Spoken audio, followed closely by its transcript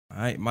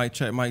right, mic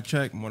check, mic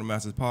check. Morning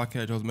Masters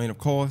Podcast, Joe's main, of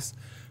course.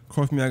 Of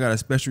course, me, I got a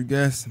special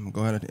guest. I'm going to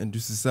go ahead and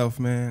introduce yourself,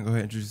 man. Go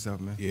ahead and introduce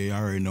yourself, man. Yeah,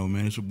 I already know,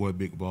 man. It's your boy,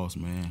 Big Boss,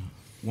 man.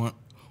 One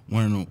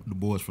of the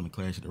boys from the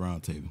Clash at the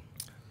Round Table.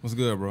 What's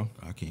good, bro?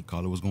 I can't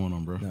call it. What's going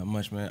on, bro? Not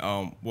much, man.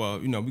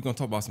 Well, you know, we're going to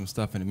talk about some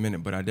stuff in a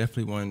minute, but I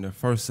definitely wanted to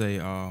first say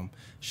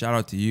shout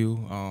out to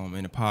you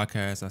in the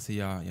podcast. I see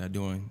y'all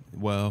doing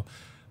well.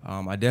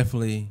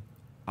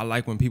 I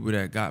like when people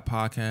that got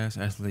podcasts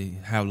actually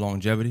have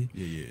longevity.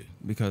 Yeah.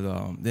 Because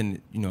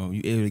then, you know,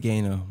 you're able to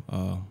gain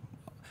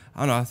I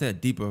don't know, I said a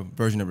deeper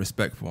version of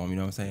respect for them, you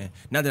know what I'm saying?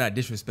 Not that I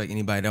disrespect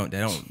anybody that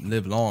don't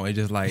live long. It's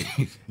just like,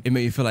 it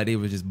made me feel like they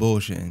were just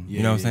bullshitting.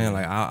 You know what I'm saying?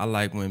 Like, I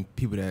like when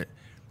people that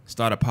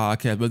start a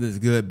podcast, whether it's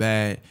good,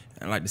 bad,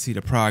 and I like to see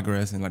the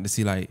progress and like to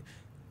see like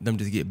them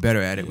just get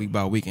better at it week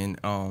by week. And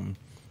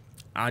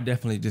I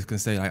definitely just can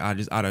say, like, I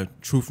just out of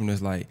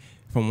truthfulness, like,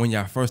 from when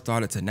y'all first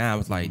started to now,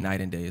 it's like night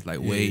and day. It's like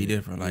way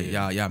different. Like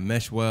y'all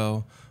mesh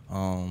well.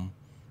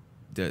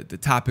 The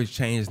topics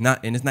change. It's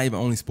not even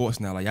only sports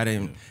now. Like y'all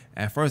didn't.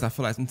 At first, I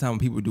feel like sometimes when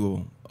people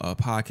do a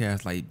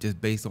podcast like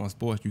just based on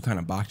sports, you kind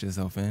of box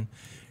yourself in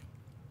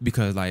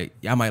because like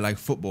y'all might like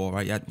football,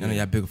 right? I know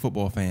y'all big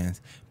football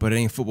fans, but it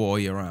ain't football all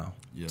year round.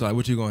 Yeah. So like,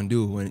 what you gonna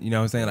do when you know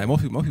what I'm saying? Like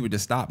most people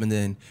just stop, and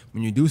then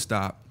when you do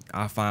stop,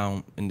 I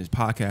found in this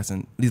podcast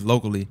and at least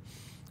locally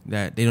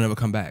that they don't ever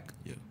come back.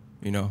 Yeah.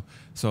 You know,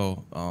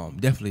 so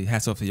definitely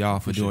hats off to y'all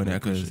for doing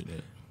that because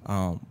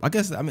I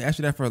guess I mean ask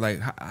you that for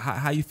like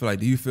how you feel like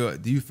do you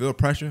feel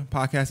pressure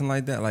podcasting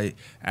like that, like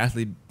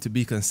actually to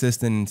be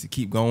consistent and to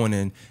keep going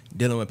and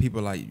dealing with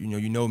people like you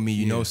know me,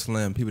 you know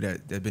Slim, people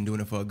that been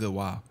doing it for a good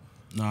while.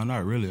 No,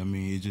 not really. I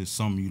mean, it's just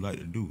something you like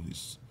to do.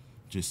 It's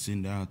just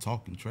sitting down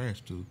talking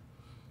trash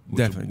with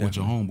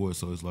your homeboy.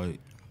 So it's like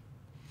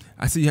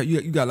I see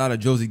you got a lot of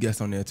Josie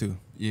guests on there too.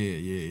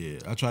 Yeah.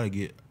 I try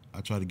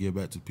to get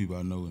back to people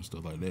I know and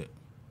stuff like that.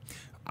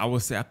 I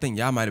would say I think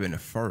y'all might have been the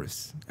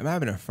first. It might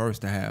have been the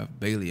first to have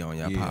Bailey on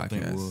your podcast. I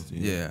think it was,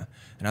 yeah,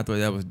 and I thought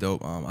that was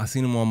dope. I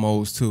seen him on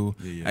Mo's too.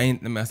 Yeah.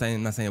 I'm not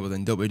saying it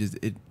wasn't dope.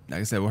 It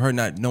like I said, with her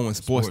not knowing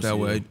sports that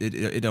way,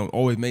 it don't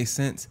always make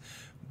sense.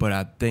 But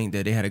I think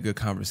that they had a good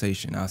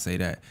conversation. I'll say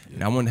that. Yeah.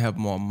 And I want to have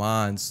more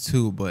minds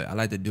too, but I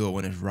like to do it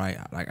when it's right.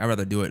 Like I'd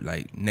rather do it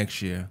like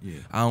next year. Yeah.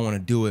 I don't want to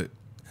do it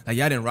like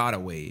y'all didn't ride a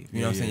wave.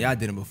 You know what I'm saying? Y'all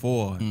did it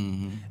before.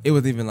 Mm-hmm. It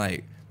was even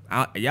like.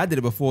 Y'all did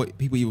it before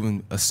people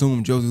even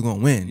assumed Josie was gonna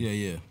win.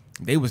 Yeah.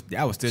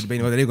 I was still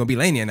debating whether they were gonna be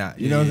Laney or not.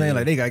 You know what I'm saying?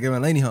 Like they gotta give him a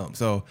Laney hump.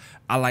 So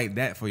I like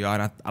that for y'all,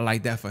 and I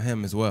like that for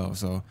him as well.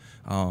 So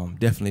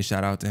definitely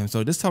shout out to him.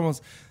 So just tell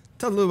us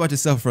a little about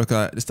yourself for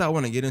the stuff I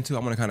want to get into. I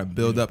want to kind of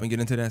build up and get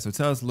into that. So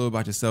tell us a little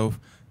about yourself,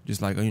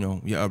 just like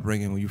your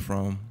upbringing, where you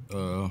from.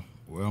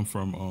 Where I'm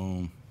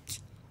from,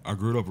 I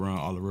grew up around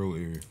Olive Road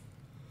area.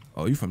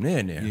 Oh, you from there?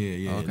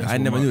 Yeah. Okay. I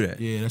never knew that.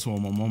 Yeah, that's where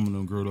my mom and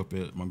them grew up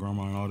at, my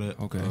grandma and all that.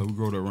 Okay. We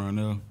grew up around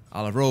there.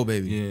 Olive Road,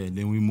 baby. Yeah, and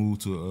then we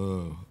moved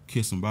to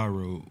Kiss and By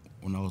Road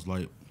when I was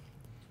like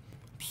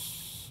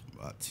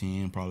about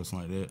 10, probably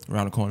something like that.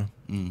 Around the corner.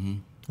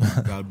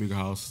 Mm-hmm. Got a bigger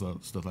house,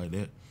 stuff like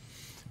that.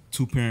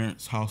 2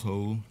 parents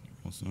household. You know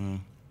what I'm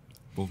saying?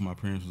 Both my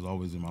parents was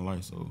always in my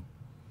life, so.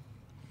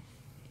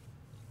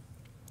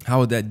 How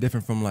was that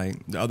different from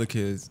like the other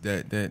kids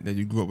that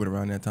you grew up with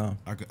around that time?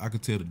 I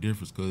could tell the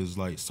difference because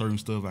like certain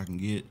stuff I can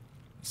get,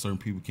 certain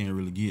people can't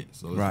really get.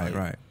 So it's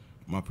right.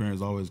 My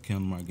parents always came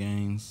to my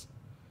games.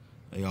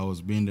 They always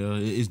been there.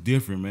 It's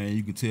different, man.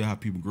 You can tell how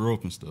people grow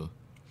up and stuff.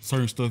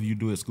 Certain stuff you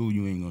do at school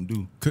you ain't gonna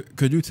do.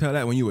 Could you tell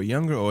that when you were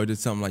younger, or is it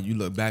something like you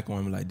look back on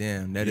and be like,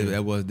 damn,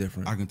 that was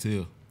different? I can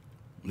tell.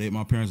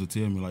 My parents would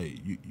tell me like,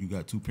 you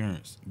got 2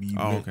 parents.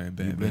 You're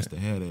blessed to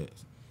have that.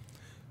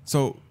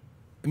 So.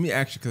 Let me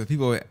ask you, because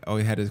people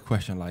always had this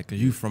question, like,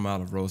 because you from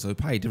Olive Road, so it's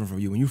probably different from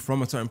you. When you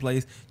from a certain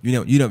place, you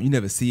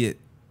never see it,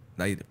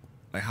 like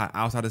how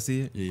outsiders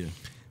see it. Yeah.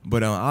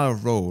 But on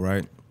Olive Road,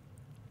 right?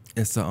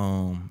 It's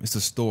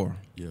a store.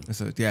 Yeah. It's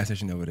a gas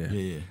station over there.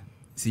 Yeah.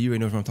 See, you already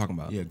know what I'm talking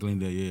about. Yeah,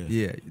 Glendale. Yeah.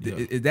 Yeah.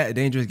 Is that a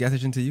dangerous gas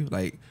station to you?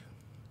 Like,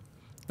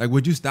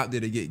 would you stop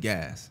there to get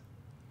gas?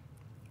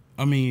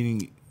 I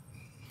mean,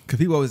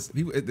 because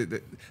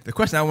the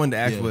question I wanted to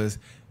ask was,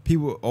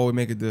 people always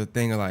make it the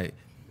thing of like.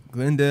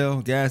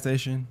 Glendale gas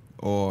station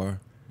or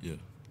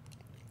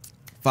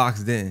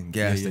Fox Den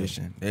gas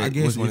station. I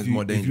guess if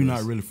you're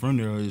not really from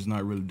there, it's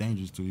not really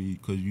dangerous to you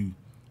because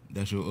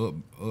that's your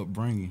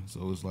upbringing.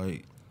 So it's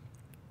like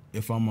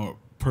if I'm a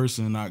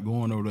person not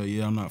going over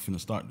there, I'm not finna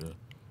start there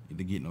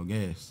to get no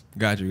gas.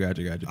 Got you.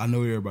 I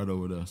know everybody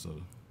over there, so.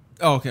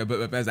 Oh, okay,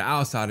 but as an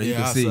outsider, you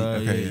can see.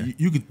 Okay,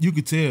 you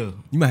could tell.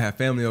 You might have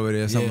family over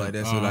there, or something like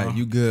that. So like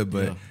you good,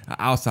 but an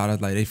outsider's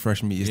like they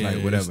fresh meat. It's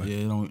like whatever.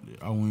 I won't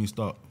even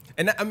stop.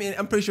 And I mean,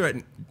 I'm pretty sure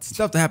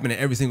stuff that happen to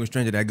every single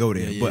stranger that go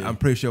there. But I'm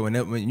pretty sure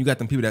when you got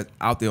them people that's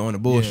out there on the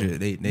bullshit,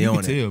 they own it. You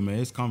can tell, man.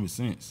 It's common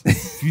sense.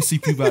 If you see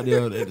people out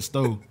there at the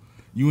store,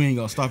 you ain't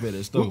gonna stop at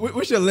the store.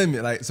 What's your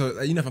limit? Like,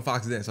 so you know from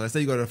Fox Den. So let's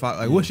say you go to the Fox.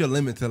 Like, what's your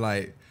limit to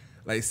like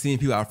seeing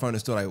people out front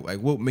of the store? Like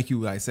what make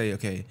you like say,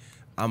 okay,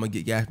 I'm gonna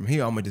get gas from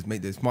here. I'm gonna just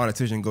make the smart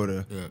decision and go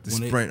to the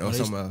Sprint or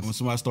something else. When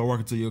somebody start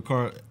walking to your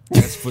car,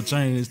 ask for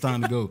change. It's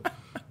time to go.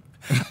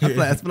 I feel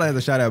like it's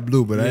a shot at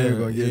Blue, but I ain't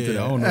gonna get into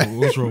that. I don't know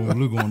what's wrong with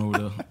Blue going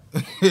over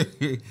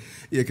there.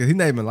 Yeah, because he's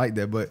not even like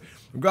that. But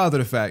regardless of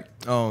the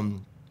fact, all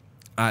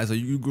right, so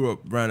you grew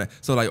up around that.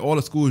 So like all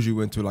the schools you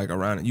went to, like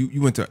around it,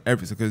 you went to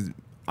every, because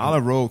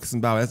Olive Road,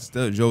 that's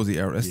still Josie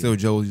era. That's still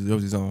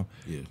Josie zone.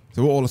 Yeah.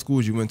 So what all the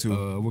schools you went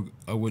to?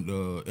 I went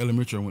to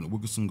elementary. I went to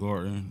Wilkerson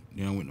Garden.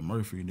 Then I went to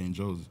Murphy. Then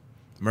Josie.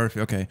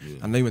 Murphy, okay. Yeah.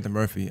 I know you went to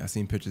Murphy. I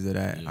seen pictures of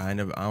that. Yeah. I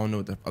don't know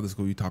what the other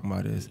school you talking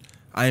about is.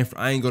 Yeah.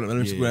 I ain't go to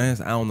elementary school. I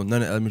don't know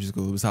none of the elementary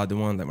schools besides the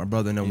one that my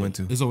brother and them went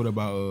to. It's over there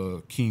by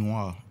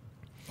Quinoa,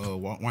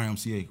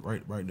 YMCA,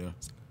 right there.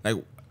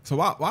 Like, so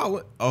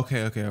why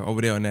okay,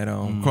 over there on that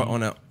on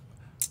that,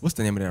 what's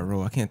the name of that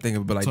road? I can't think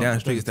of it, but like down the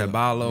street it's that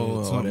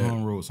Barlow or that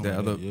Road, that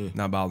other,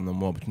 not Barlow no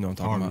more, but you know what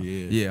I'm talking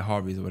Harvey, about. Yeah,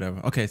 Harvey's or whatever.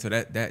 Okay, so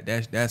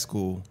that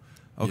school.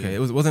 Okay,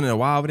 wasn't it a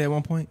while over there at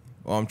one point?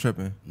 Oh, I'm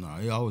tripping. Nah,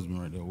 it always been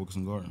right there,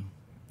 Wilkerson Garden.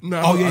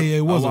 No,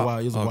 it was a while.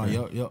 It was a while.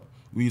 Yep.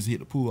 We used to hit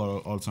the pool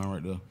all the time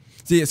right there.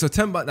 See, so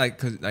tell me about, like,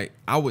 cause like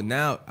I would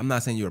now. I'm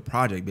not saying you're a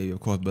project baby,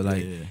 of course, but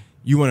like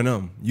you one of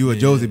them. You a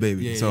Josie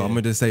baby. So I'm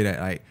gonna just say that.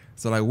 Like,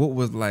 so like, what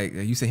was like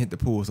you said hit the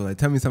pool? So like,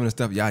 tell me some of the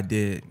stuff y'all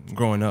did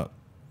growing up.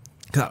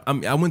 Cause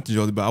I went to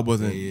Josie, but I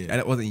wasn't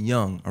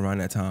young around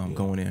that time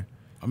going there.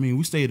 I mean,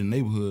 we stayed in the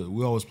neighborhood.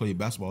 We always played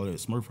basketball at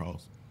Smurf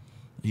house.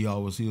 He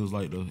was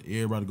like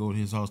everybody go to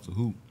his house to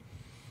hoop,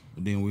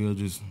 but then we'll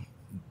just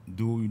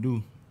do what we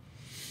do.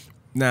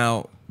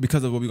 Now,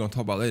 because of what we're gonna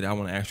talk about later, I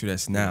want to ask you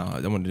this now.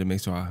 I wanted to make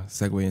sure I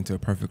segue into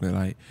it perfectly.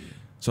 Like,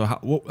 so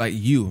what, like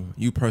you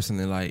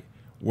personally, like,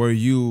 were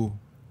you,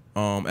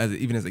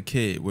 even as a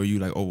kid, were you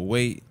like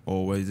overweight,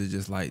 or was it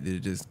just like, did it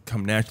just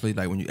come naturally?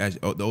 Like when you,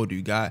 the older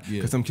you got,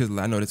 because some kids,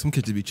 I know that some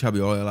kids just be chubby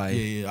all their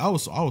life. I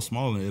was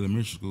small in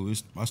elementary school.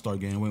 I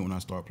started gaining weight when I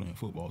started playing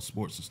football,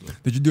 sports and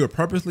stuff. Did you do it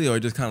purposely, or it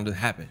just kind of just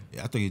happened?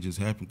 Yeah, I think it just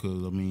happened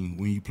because I mean,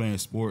 when you playing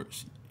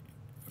sports,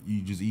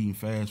 you just eating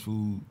fast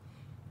food.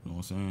 You know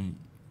what I'm saying?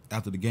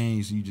 After the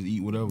games, you just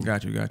eat whatever.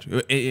 Got you.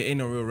 It ain't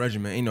no real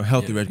regimen. Ain't no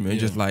healthy regimen.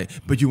 It's just like,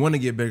 but you want to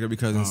get bigger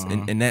because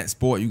in that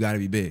sport, you got to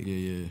be big.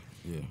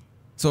 Yeah.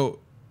 So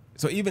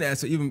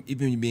even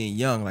you being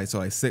young, like, so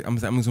like I'm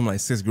assuming like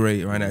 6th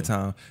grade around that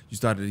time, you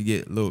started to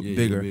get a little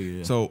bigger.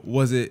 Yeah. So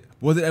was it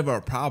ever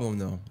a problem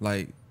though?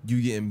 Like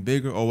you getting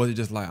bigger, or was it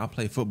just like I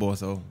play football,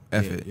 so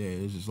F it? Yeah,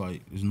 it's just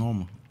like it's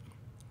normal.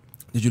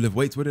 Did you lift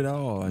weights with it at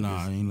all? Like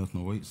I ain't lift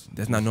no weights.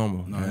 That's not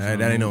normal. No, that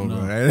ain't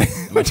normal. Right?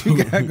 What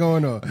you got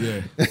going on?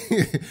 Yeah.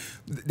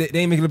 they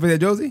ain't making lift weights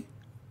at Josie?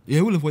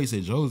 Yeah, we lift weights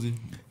at Josie.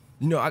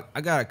 You know, I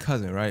got a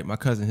cousin, right? My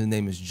cousin, his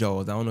name is Joe.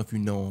 I don't know if you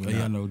know him.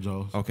 Yeah, I know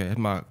Joe. Okay, that's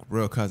my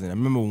real cousin. I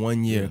remember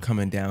one year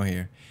coming down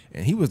here,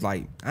 and he was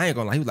like, I ain't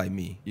gonna lie, he was like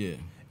me. Yeah.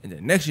 And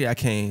then next year I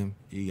came,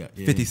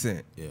 50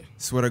 Cent. Yeah.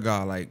 Swear to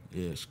God, like,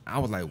 I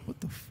was like, what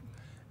the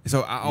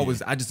So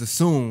I just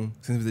assumed,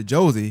 since it was a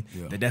Josie,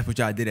 that's what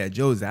y'all did at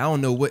Josie. I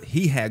don't know what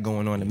he had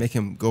going on to make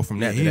him go from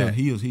that to that.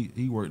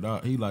 He worked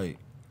out. He like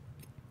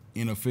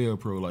NFL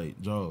pro, like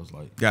Jaws,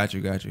 like. Got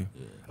you. Yeah.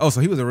 Oh, so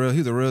he was a real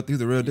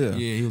deal.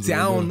 Yeah, he was. See,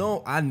 I don't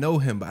know. I know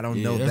him, but I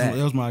don't know that.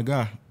 That was my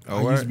guy.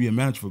 Oh, I used to be a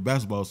manager for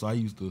basketball, so I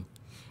used to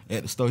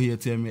at the store. He'd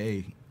tell me,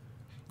 "Hey,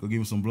 go give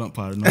me some blunt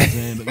powder." You know what I'm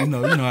saying? you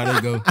know how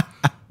they go.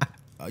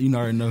 You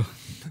already know.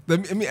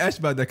 Let me ask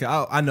you about that.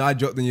 Cause I know I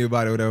joked on you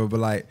about it, or whatever.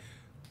 But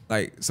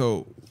like,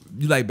 so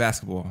you like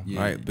basketball,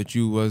 right? But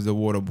you was the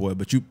water boy.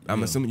 But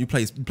I'm assuming you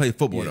play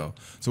football though.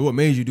 So what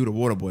made you do the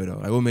water boy though?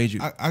 Like, what made you?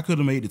 I could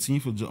have made the team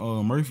for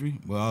Murphy,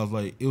 but I was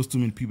like, it was too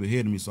many people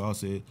ahead of me. So I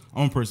said,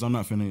 I'm a person. I'm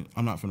not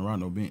finna ride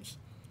no bench.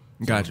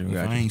 So got you.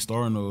 I ain't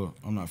starting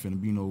I'm not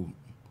finna be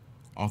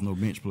off no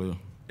bench player.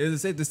 Is it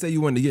safe to say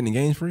you wanted to get in the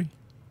games free?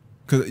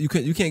 Cause you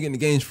can't get in the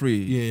games free.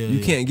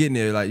 You can't get in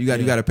there. Like you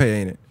got to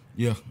pay, ain't it?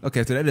 Yeah.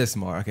 Okay, so that is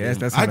smart. Okay,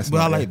 that's smart. But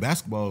I like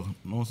basketball.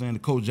 You know what I'm saying? The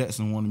Coach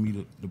Jackson wanted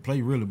me to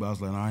play really, but I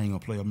was like, I ain't gonna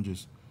play. I'm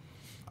just.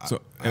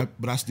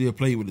 But I still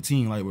played with the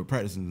team, like with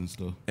practices and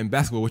stuff. And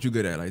basketball, what you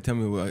good at? Like, tell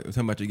me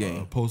about your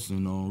game.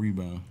 Posting on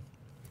rebound.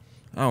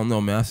 I don't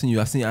know, man. I seen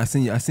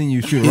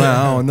you shoot around.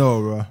 I don't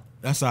know, bro.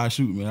 That's how I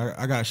shoot, man.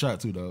 I got a shot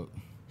too, dog.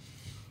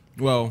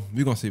 Well,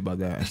 we're gonna see about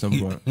that at some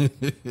point.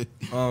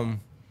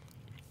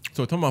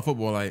 So talking about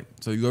football, like,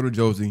 so you go to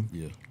Josie.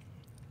 Yeah.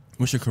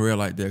 What's your career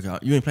like there?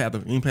 You ain't play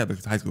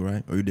after high school,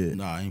 right? Or you did?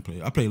 Nah, I ain't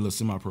play. I played a little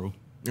semi-pro.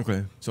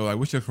 Okay, so like,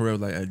 what's your career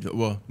like at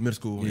middle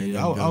school?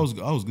 Yeah, I was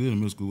good in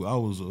middle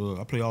school.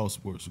 I played all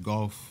sports: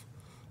 golf,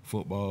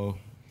 football.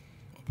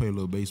 I played a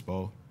little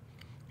baseball,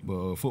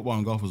 but football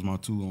and golf was my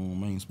two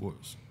main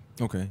sports.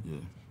 Okay. Yeah.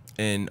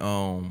 And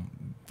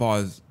far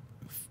as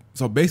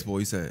baseball,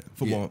 you said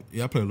football.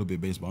 Yeah, I played a little bit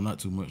of baseball, not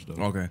too much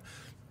though. Okay.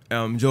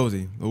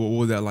 Josie, what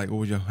was that like? What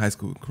was your high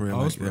school career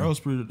like? I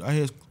was pretty. I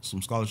had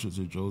some scholarships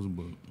at Josie,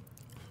 but.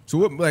 So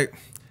what, like,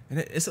 and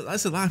it's a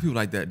lot of people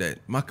like that. That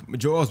my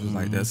Jaws was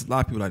like that. It's a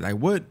lot of people like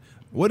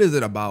what is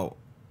it about,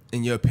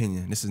 in your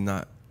opinion? This is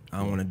not. I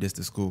don't want to diss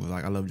the school.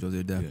 Like I love Josie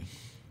to death,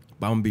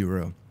 but I'm gonna be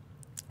real.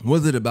 What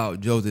is it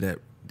about Josie that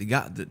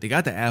they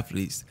got the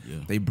athletes. Yeah.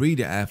 They breed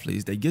the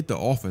athletes. They get the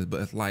offers,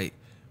 but it's like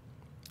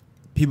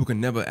people can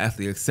never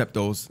actually accept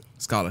those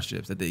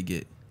scholarships that they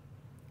get.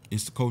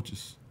 It's the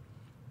coaches.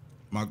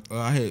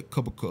 I had a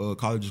couple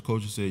colleges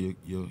coaches say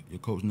your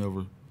coach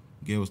never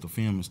gave us the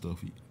film and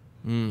stuff.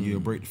 He'll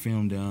break the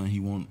film down. He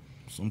want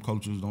some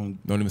coaches don't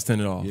even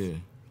send it off. Yeah,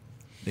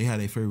 they have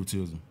their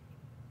favoritism.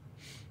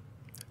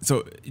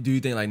 So do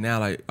you think like now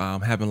like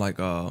having like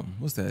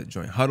what's that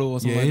joint huddle or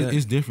something like that?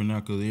 It's different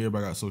now because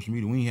everybody got social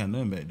media. We ain't had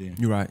nothing back then.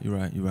 You're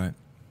right.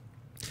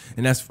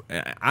 And that's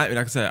like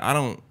I said, I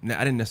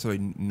didn't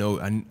necessarily know.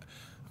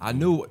 I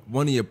knew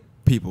one of your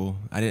people.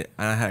 I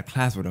had a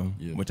class with him,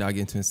 which I'll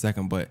get into in a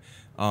second. But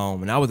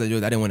when I was at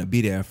yours, I didn't want to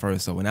be there at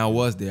first. So when I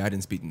was there, I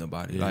didn't speak to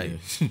nobody.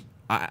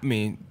 I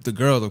mean the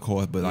girls of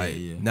course, but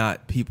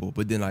not people.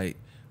 But then like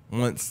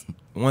once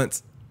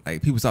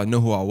like people started to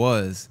know who I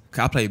was,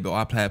 cause I played ball.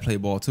 I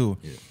played ball too.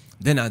 Yeah.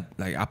 Then I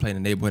played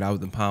in the neighborhood. I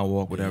was in Pound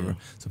Walk, whatever. Yeah.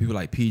 So people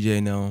like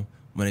PJ now,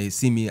 when they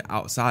see me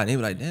outside, they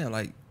be like, "Damn,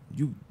 like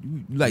you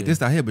like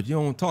this out here, but you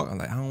don't talk." I'm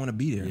like, I don't want to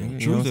be there. Yeah.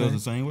 Truth is the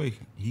same way.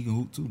 He can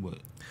hoop too, but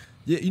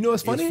you know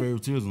what's funny? It's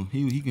favoritism.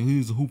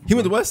 He's a hooper. He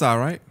went to West Side,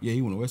 right? Yeah,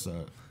 he went to West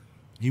Side.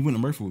 He went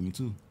to Murphy with me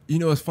too. You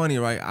know what's funny,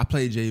 right? I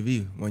played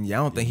JV one year. I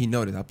don't think he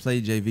noticed. I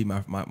played JV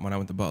when I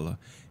went to Butler.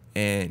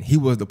 And he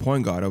was the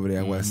point guard over there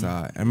at West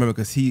Side. I remember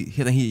because he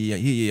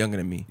younger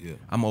than me. Yeah.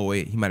 I'm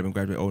 08. He might have been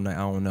graduated 09. I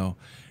don't know.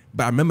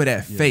 But I remember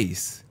that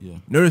face. Yeah.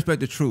 No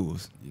respect to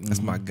Trues.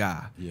 That's my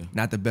guy. Yeah.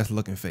 Not the best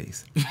looking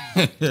face.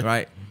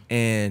 Right?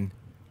 And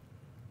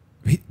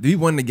he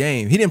won the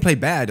game. He didn't play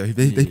bad though.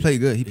 They played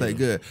good. He played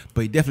good.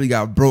 But he definitely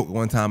got broke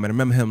one time. And I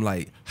remember him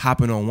like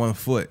hopping on one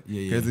foot.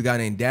 There's a guy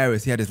named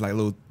Darius. He had this like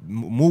little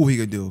move he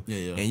could do.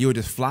 And you would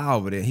just fly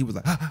over there. He was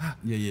like,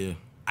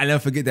 I never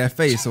forget that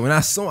face. So when I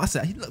saw him, I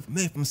said, he looked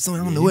familiar from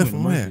somewhere. I don't know where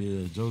from where.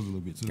 Yeah, Joe's a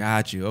little bit too.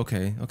 Got you.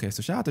 Okay.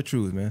 So shout out to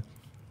Truth, man.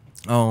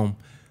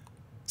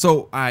 So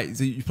all right,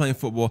 so you playing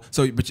football.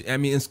 So but I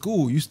mean in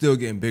school you still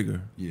getting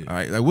bigger. Yeah. All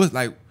right. Like what's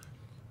like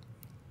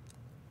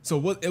so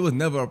what it was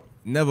never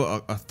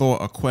a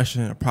thought, a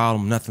question, a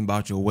problem, nothing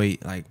about your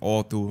weight, like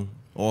all through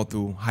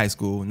high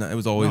school. It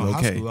was always okay.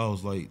 High school I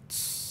was like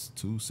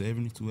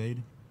 270,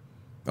 280.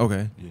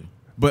 Okay. Yeah.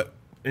 But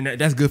and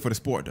that's good for the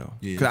sport though,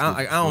 because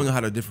I don't know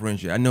how to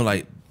differentiate. I know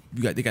like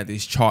they got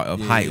this chart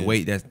of height,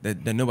 weight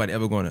that nobody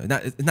ever going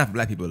to. It's not for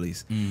black people at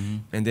least.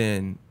 And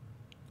then,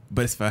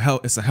 but it's for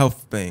health. It's a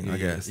health thing, I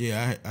guess.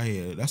 Yeah, I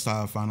had. That's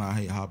how I found out I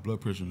had high blood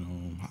pressure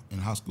in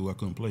high school. I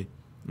couldn't play,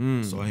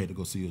 so I had to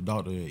go see a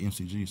doctor at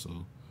MCG.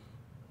 So,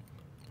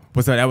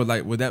 but so that was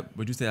like, would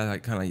you say that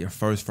like kind of your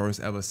first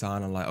ever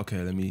sign of like,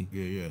 okay, let me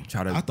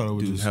try to I thought it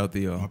was just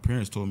healthy. Or, my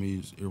parents told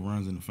me it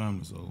runs in the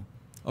family, so.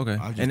 Okay,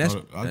 I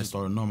just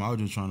started normal. I was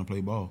just trying to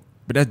play ball.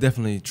 But that's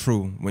definitely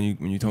true when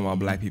you talk about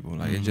black people.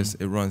 Like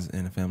it runs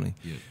in the family.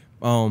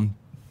 Yeah.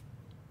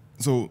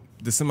 So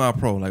the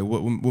semi-pro, like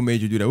what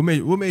made you do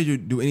that? What made you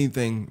do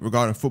anything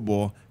regarding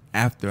football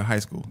after high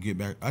school? Get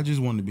back. I just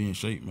wanted to be in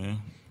shape, man. You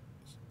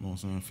know what I'm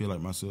saying? Feel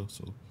like myself.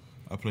 So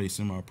I played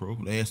semi-pro.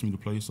 They asked me to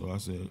play, so I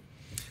said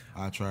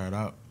I try it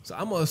out. So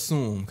I'm gonna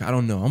assume. I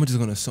don't know. I'm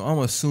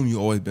gonna assume you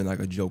always been like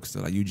a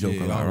jokester. Like you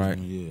joke a lot, right?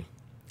 Yeah.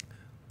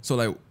 So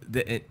like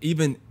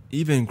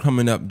even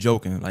coming up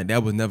joking, like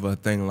that was never a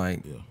thing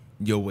like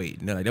your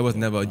weight. Like that was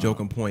never a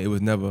joking point. It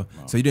was never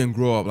so you didn't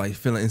grow up like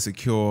feeling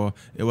insecure.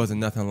 It wasn't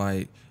nothing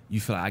like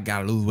you feel like I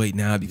gotta lose weight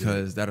now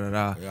because da da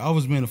da. Yeah, I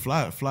was being a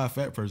fly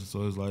fat person,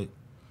 so it's like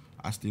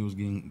I still was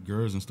getting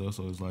girls and stuff,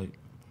 so it's like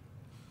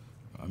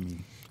I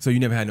mean. So you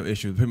never had no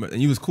issues, pretty much,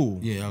 and you was cool.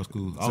 Yeah, I was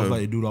cool. I was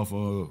like the dude off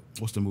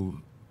what's the movie?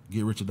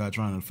 Get Rich or Die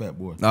Trying, the fat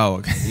boy. Oh,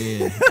 okay.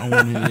 Yeah, I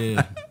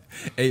wanted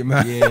 8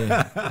 Mile.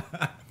 Yeah.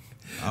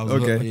 I was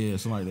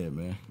something like that,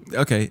 man.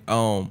 Okay,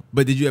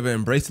 but did you ever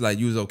embrace it? Like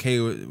you was okay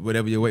with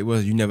whatever your weight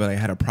was? You never like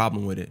had a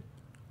problem with it?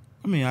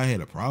 I mean, I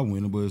had a problem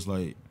with it, but it's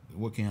like,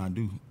 what can I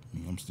do?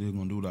 I'm still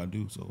gonna do what I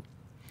do. So,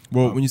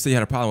 well, when you say you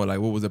had a problem with, like,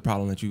 what was the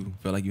problem that you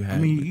felt like you had?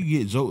 I mean, you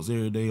get jokes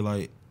every day,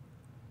 like, you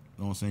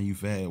know what I'm saying, you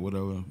fat,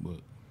 whatever, but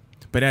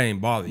that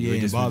ain't bother you. It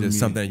just was just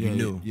something that you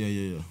knew.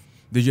 Yeah.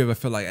 Did you ever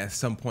feel like at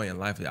some point in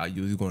life that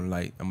you was going to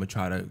like, I'm gonna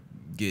try to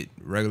get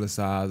regular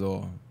size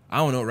or? I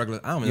don't know regular.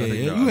 I don't know.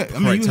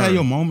 You had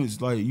your moments,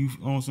 like you know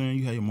what I'm saying.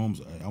 You had your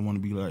moments. I want to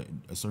be like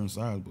a certain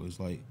size, but it's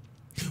like.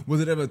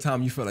 Was it ever a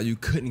time you felt like you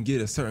couldn't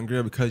get a certain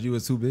girl because you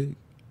was too big?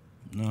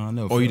 No, I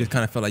never. Or you just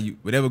kind of felt like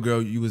whatever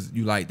girl you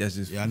like, that's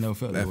just. Yeah, I never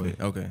felt that way.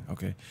 Okay.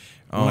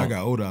 When I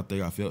got older, I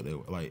think I felt that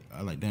way. Like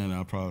I like damn,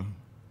 I probably.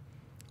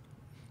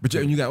 But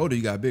when you got older,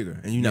 you got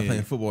bigger, and you're not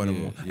playing football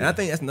anymore. Yeah. And I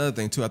think that's another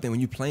thing too. I think when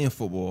you playing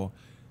football,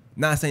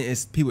 not saying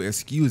it's people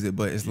excuse it,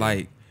 but it's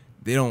like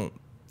they don't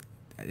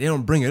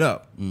bring it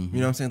up. You know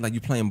what I'm saying? Like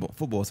you playing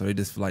football, so they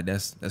just feel like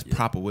that's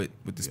proper with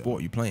the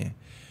sport you playing.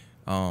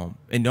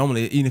 And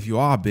normally, even if you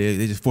are big,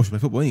 they just force you to play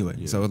football anyway.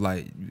 Yeah. So it's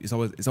like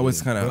it's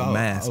always kind of a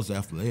mask. I was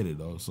athletic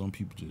though. Some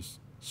people just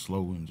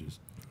slow and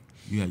just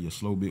you have your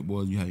slow big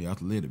boys, you have your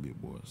athletic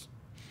big boys.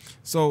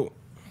 So,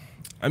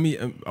 I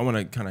mean, I want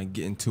to kind of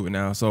get into it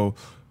now. So,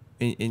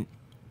 in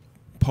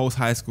post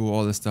high school,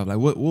 all this stuff. Like,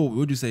 what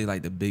would you say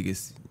like the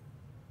biggest?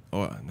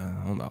 Or no,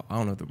 I don't know. I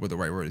don't know what the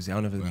right word is. I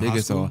don't know if it's the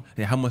biggest or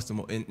how much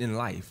the in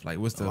life. Like,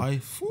 what's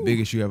the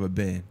biggest you ever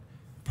been?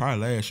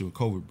 Probably last year with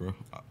COVID, bro.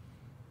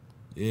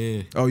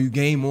 Yeah. Oh, you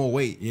gained more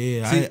weight.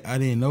 Yeah, see, I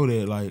didn't know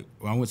that. Like,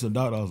 when I went to the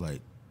doctor, I was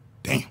like,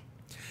 damn.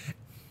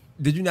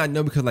 Did you not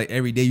know because like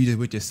every day you just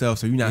with yourself,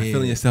 so you're not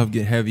feeling yourself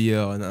get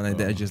heavier or nothing like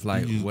that? Just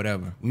like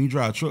whatever. When you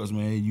drive trucks,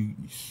 man,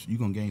 you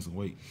gonna gain some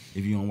weight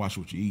if you don't watch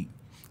what you eat.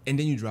 And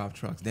then you drive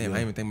trucks. Damn, I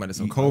didn't even think about it.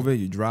 So COVID,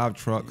 you drive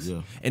trucks,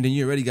 and then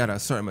you already got a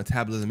certain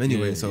metabolism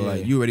anyway. So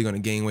like you already gonna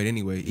gain weight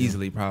anyway,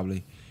 easily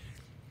probably.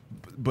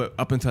 But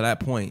up until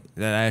that point,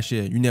 that last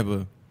year, you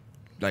never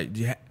like.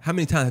 How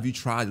many times have you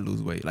tried to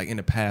lose weight? Like in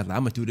the past, like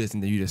I'm gonna do this,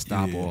 and then you just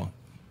stop or.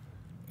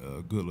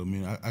 Good. I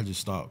mean, I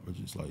just stopped. I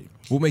just like.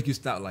 What make you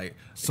stop? Like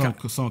some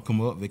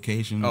come up,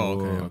 vacation. Oh,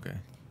 okay.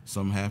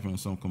 Something happen,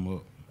 something come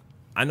up.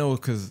 I know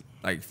because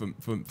like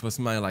for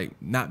somebody like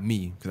not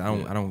me because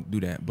I don't do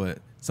that, but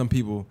some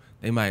people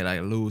they might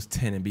like lose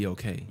 10 and be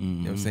okay. You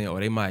know what I'm saying? Or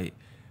they might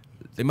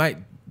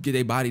get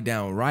their body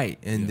down right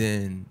and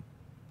then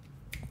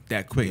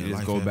that quick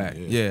just go back.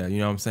 Yeah, you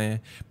know what I'm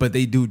saying? But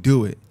they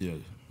do it. Yeah.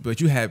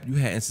 But you had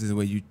instances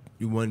where you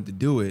wanted to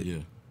do it. Yeah.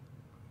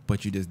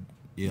 But you just.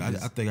 Yeah,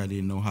 I think I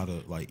didn't know how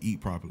to like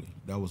eat properly.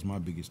 That was my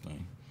biggest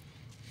thing.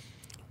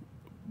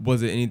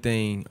 Was it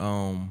anything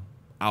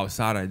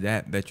outside of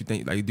that you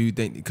think like? Do you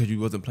think because you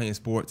wasn't playing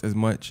sports as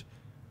much?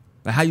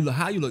 Like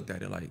how you looked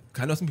at it? Like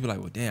I know some people are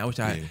like, well, damn, I wish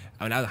when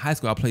I was in high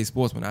school I played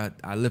sports. When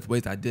I lift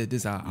weights, I did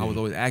this. I was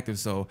always active,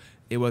 so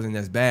it wasn't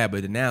as bad.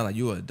 But now, like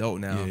you're an adult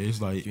now. Yeah,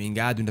 it's like you ain't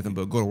gotta do nothing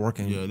but go to work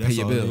and pay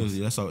your bills.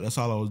 That's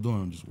all I was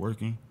doing, just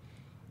working.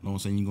 You know what I'm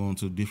saying? You going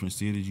to different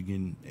cities, you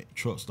getting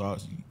truck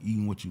stops, you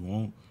eating what you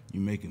want, you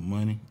making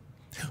money.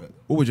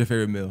 What was your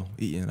favorite meal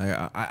eating?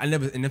 Like I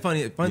never. And the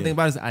funny thing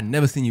about it is I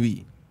never seen you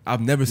eat. I've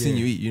never seen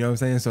you eat. You know what I'm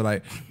saying? So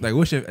like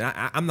what's your?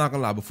 I'm not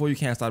gonna lie. Before you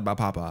can't start by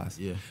Popeyes.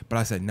 Yeah. But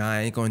I said, nah, I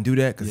ain't gonna do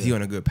that because he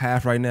on a good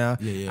path right now.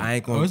 Yeah. I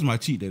ain't gonna. Oh, it's my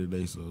cheat day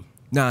today, so.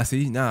 Nah,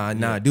 see,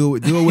 nah. Do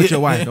it with your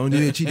wife. Don't do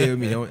the cheat day with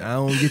me. I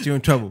don't get you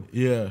in trouble.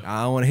 Yeah.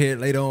 I don't want to hear it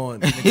later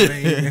on.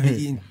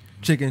 Eating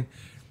chicken.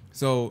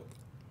 So,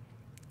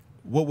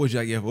 what was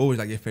your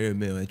favorite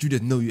meal that you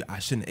just knew I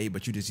shouldn't eat,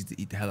 but you just used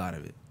to eat the hell out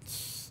of it?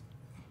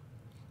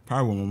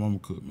 Probably what my mama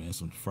cooked, man.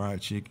 Some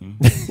fried chicken.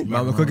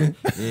 Mama cooking?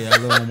 Yeah, I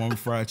love my mama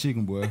fried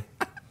chicken, boy.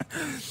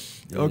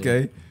 Yeah.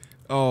 Okay.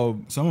 So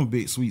I'm a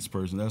big sweets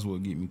person. That's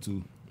what get me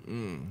too.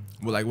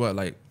 Well, like what?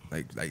 Like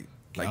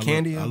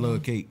candy? I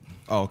love cake.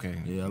 Oh, okay.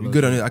 Yeah, you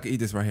good on it? I can eat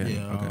this right here.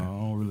 Yeah, okay. I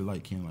don't really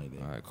like candy like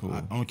that. All right, cool.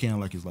 I don't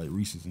candy like it's like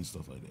Reese's and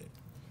stuff like that.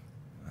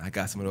 I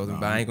got some of those,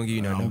 but I ain't gonna give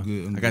you none. I'm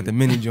good. I got the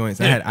mini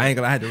joints. I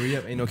had to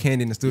re-up. Ain't no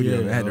candy in the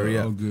studio. I had to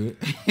re-up. I'm good.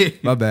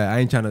 My bad. I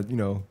ain't trying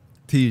to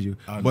tease you.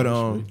 But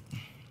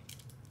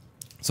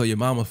so your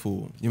mama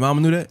food. Your mama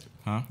knew that?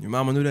 Huh? Your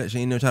mama knew that? She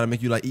ain't never try to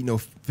make you like eat no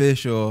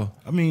fish or.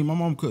 I mean, my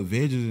mom cooked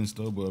veggies and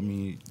stuff, but I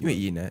mean, you ain't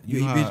eating that. You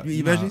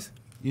eat veggies?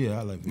 Yeah,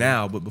 I like veggies.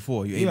 Now, but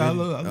before you ate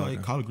veggies? I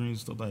like collard greens and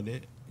stuff like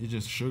that. It's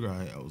just sugar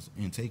I was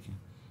intaking.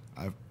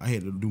 I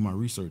had to do my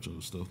research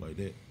on stuff like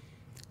that.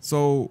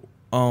 So,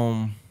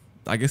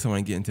 I guess I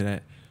want to get into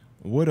that.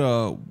 What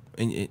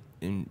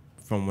in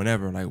from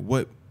whenever, like,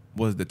 what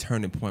was the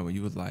turning point where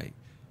you was like,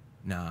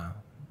 nah,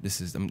 this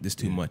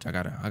too much. I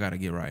gotta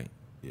get right.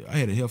 Yeah, I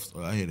had a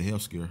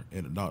health scare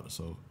at a doctor,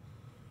 so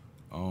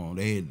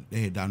they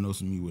had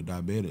diagnosed me with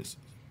diabetes.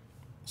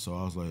 So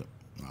I was like,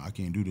 nah, I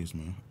can't do this,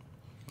 man.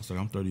 I was like,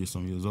 I'm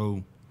 30-some years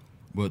old,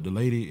 but the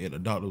lady at the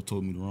doctor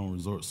told me the wrong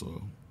resort,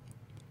 so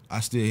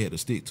I still had to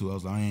stick to it. I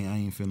was like, I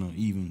ain't finna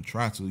even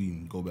try to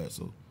even go back.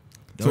 So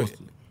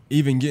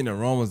even getting the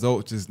wrong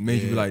result just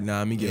made you be like, nah,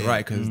 let me get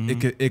right, because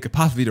it could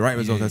possibly be the right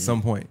result at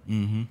some point.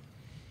 Mm-hmm.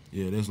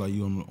 Yeah, that's like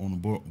you on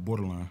the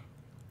borderline.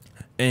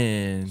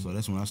 And so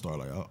that's when I started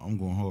like I'm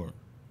going hard.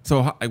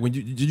 So how, like when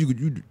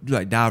you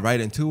like dive right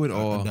into it,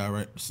 or I dive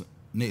right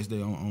next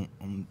day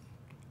I'm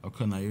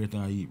cutting out everything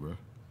I eat, bro.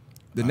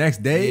 The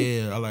next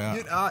day, yeah, I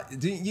like.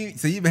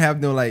 So you even have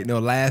no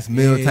last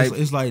meal type.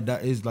 It's like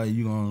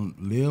you gonna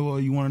live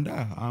or you want to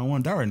die. I don't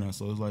want to die right now,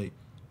 so it's like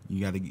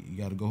you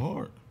gotta go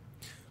hard.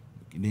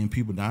 And then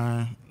people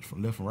dying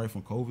from left and right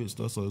from COVID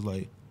stuff, so it's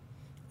like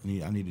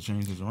I need to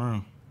change this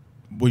around.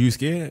 Were you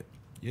scared?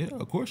 Yeah,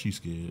 of course you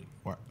scared.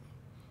 Why?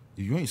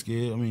 If you ain't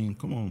scared, I mean,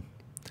 come on.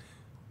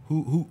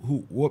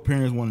 What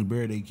parents want to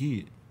bury their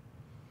kid?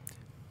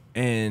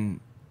 And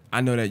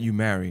I know that you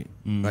married.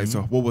 Mm-hmm. Like,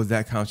 so what was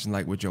that counseling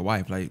like with your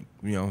wife? Like,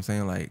 you know what I'm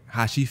saying? Like,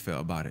 how she felt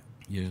about it?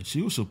 Yeah,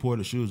 she was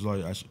supportive. She was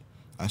like,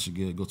 I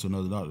should go to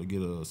another doctor to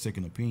get a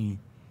second opinion.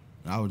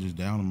 And I was just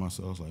down on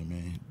myself. I was like,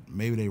 man,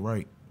 maybe they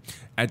right.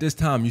 At this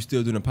time, you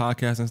still doing the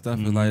podcast and stuff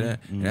like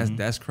that? Mm-hmm. And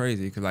that's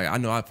crazy. Because, like, I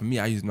know for me,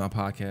 I use my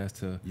podcast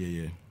to...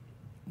 Yeah.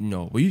 You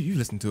know, well, you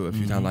listen to it a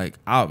few times. Like,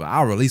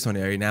 I'll release on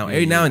there every now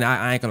and then.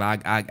 I ain't gonna lie,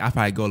 I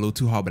probably go a little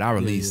too hard, but I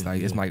release.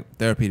 It's like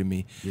therapy to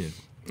me. Yeah.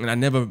 And I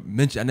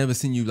never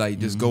seen you like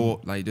just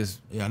go like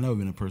just. Yeah, I never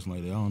been a person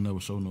like that. I don't never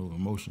show no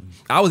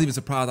emotions. I was even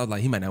surprised. I was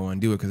like, he might not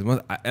want to do it because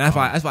that's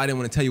why I didn't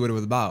want to tell you what it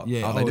was about.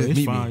 Yeah, I was like, it's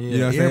meet fine. me. Yeah, You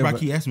know what I'm everybody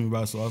saying? keep asking me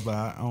about it, so I was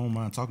like, I don't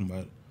mind talking about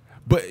it.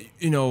 But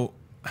you know,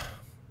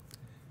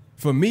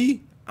 for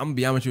me, I'm gonna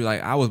be honest with you.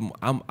 Like I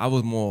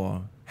was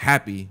more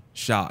happy,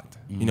 shocked.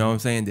 You know what I'm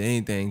saying, than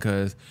anything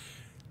because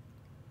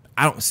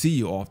I don't see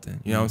you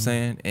often. You know what I'm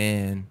saying?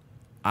 And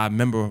I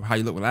remember how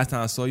you looked last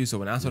time I saw you. So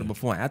when I saw the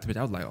before and after picture,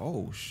 I was like,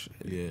 oh shit.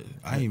 Yeah,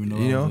 I didn't even know.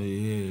 You know,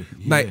 yeah.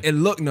 like it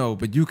looked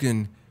but you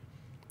can.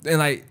 And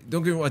like,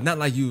 don't get me wrong, it's not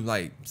like you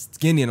like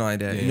skinny and all like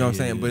that. You know what I'm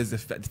saying? But it's the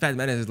fact of the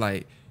matter is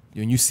like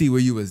when you see where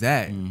you was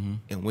at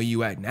and where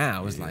you at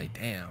now, it's like,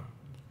 damn,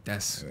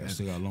 that's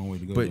still got a long way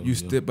to go. But though, you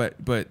still, but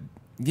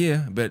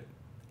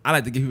I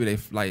like to give people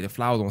the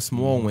flowers on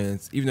small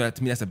wins, even though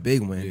to me that's a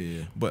big win.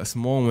 Yeah. But a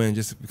small win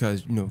just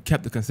because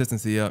kept the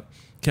consistency up,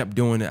 kept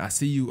doing it. I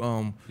see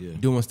you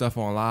doing stuff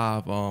on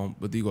live,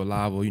 whether you go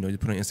live or you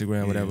put on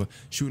Instagram, whatever,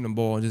 shooting the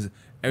ball, just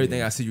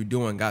everything I see you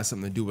doing got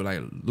something to do with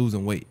like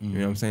losing weight. You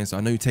know what I'm saying? So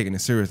I know you're taking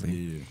it seriously.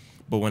 Yeah.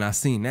 But when I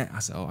seen that, I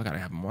said, oh, I gotta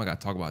have more. I gotta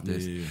talk about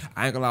this. Yeah.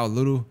 I ain't gonna lie,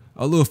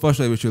 a little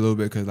frustrated with you a little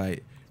bit because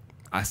like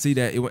I see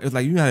that it's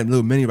like you had a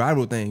little mini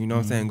rival thing. You know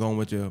what I'm saying? Going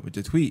with your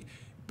tweet.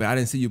 But I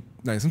didn't see you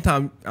like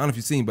sometimes I don't know if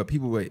you've seen, but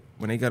people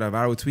when they got a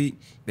viral tweet,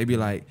 they be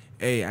like,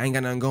 "Hey, I ain't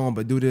got nothing going,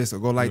 but do this or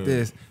go like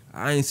this."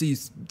 I ain't see you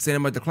saying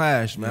about the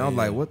Clash, man. I was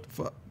like, "What the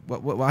fuck?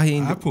 Why he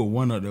ain't?" I put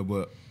one up there,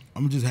 but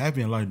I'm just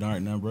happy and like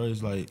dark now, bro.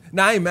 It's like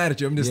nah, I ain't mad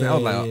at you. I'm just saying.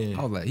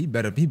 I was like, he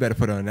better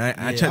put it on.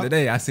 I checked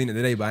today. I seen it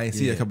today, but I ain't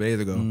see it a couple days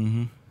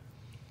ago.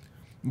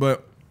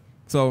 But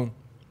so,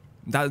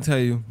 doctor tell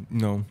you,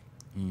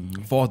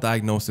 false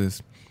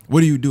diagnosis.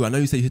 What do you do? I know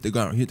you say you hit the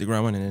ground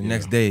running, and the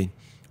next day.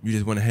 You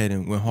just went ahead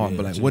and went hard,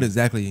 but like, what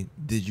exactly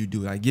did you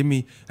do? Like, give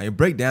me,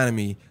 break down to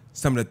me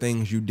some of the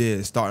things you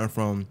did, starting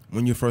from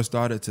when you first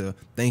started to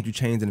things you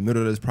changed in the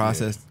middle of this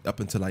process up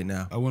until like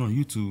now. I went on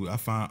YouTube. I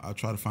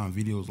try to find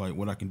videos like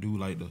what I can do,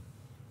 like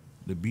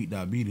the beat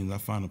diabetes. I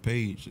found a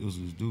page. It was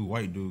this dude,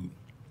 white dude.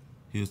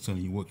 He was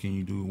telling you what can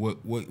you do,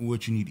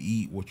 what you need to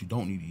eat, what you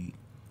don't need to eat.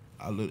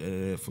 I looked at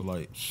it for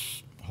like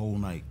a whole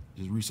night,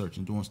 just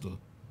researching, doing stuff.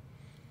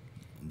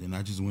 And then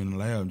I just went in the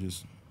lab and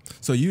just.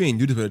 So you ain't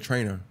do this with a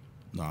trainer.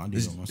 No, I did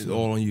it myself. It's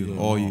all on you, yeah,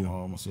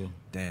 all myself.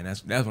 Damn,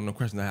 that's one of the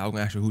questions I was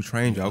gonna ask you. Who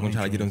trained you? I was gonna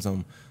try to get him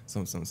some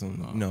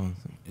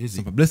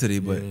publicity,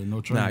 but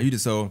no nah, you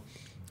just so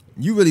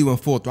you really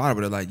went full throttle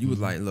with it. Like you was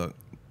like, look,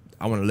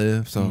 I want to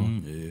live, so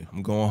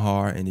I'm going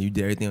hard, and you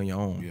did everything on your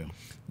own. Yeah.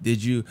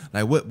 Did you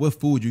like what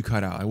food you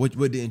cut out? Like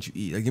what didn't you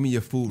eat? Like give me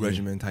your food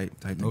regimen type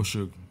thing. No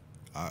sugar.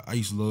 I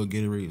used to love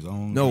Gatorade.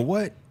 No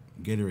what?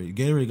 Gatorade.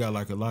 Gatorade got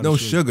like a lot of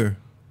sugar.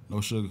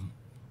 No sugar.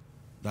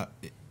 No sugar.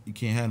 You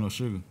can't have no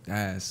sugar.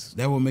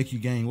 That will make you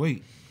gain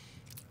weight.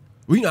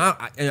 Well,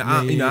 I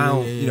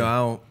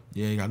don't.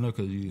 Yeah, I know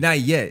because you. Not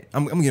yet.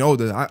 I'm getting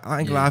older. I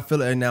ain't gonna lie. I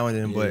feel it every now and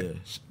then, but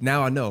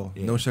now I know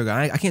no sugar.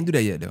 I can't do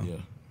that yet though. Yeah.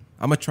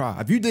 I'm gonna try.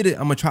 If you did it,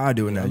 I'm gonna try to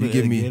do it now. You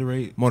give me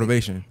Gatorade,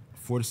 motivation.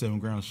 47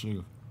 grams of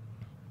sugar.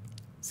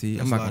 See,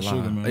 that's I'm not gonna lie.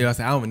 Sugar, man.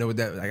 I don't even know what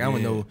that. Like I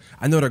don't know.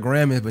 I know the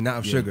gram is, but not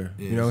of sugar.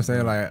 You know what I'm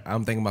saying? Like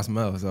I'm thinking about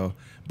something else. So,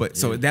 but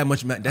so that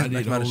much. That's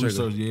much amount of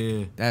sugar.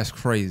 Yeah. That's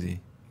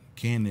crazy.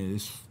 Candy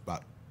is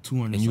about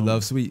 200. And you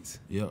love sweets.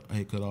 Yep,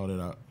 I cut all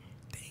that out.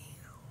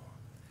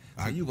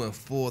 Damn. So you went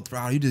full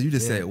throttle. You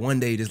just said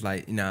one day, just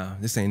like, nah,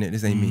 this ain't it.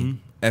 This ain't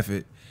me. F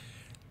it.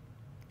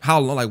 How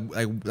long?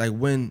 Like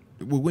when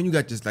you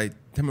got just like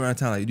tell me around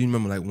time. Like do you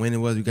remember like when it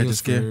was you got just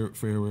scared?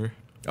 February.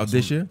 Of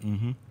this year.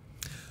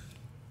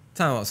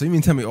 Time out. So you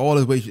mean tell me all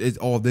this weight is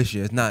all this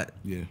year? It's not.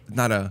 Yeah. It's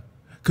not a.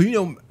 Cause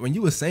when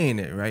you were saying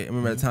it, right? I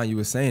remember at the time you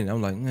were saying it.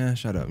 I'm like, nah,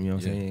 shut up. You know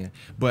what I'm saying?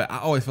 But I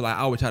always feel like I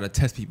always try to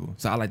test people.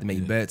 So I like to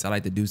make bets. I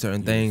like to do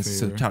certain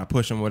things to try to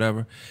push them,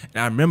 whatever. And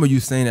I remember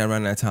you saying that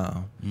around that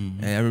time.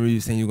 And I remember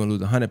you saying you were gonna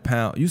lose 100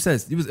 pounds. You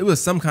said it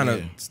was some kind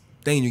of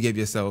thing you gave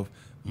yourself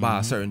by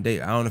a certain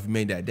date. I don't know if you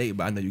made that date,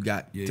 but I know you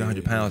got to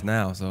 100 pounds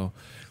now. So,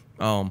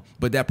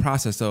 but that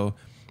process. So,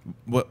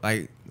 what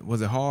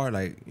was it hard?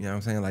 Like, you know what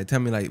I'm saying? Like, tell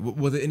me, like,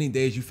 was it any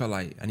days you felt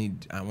like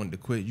I wanted to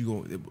quit?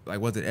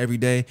 Was it every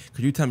day?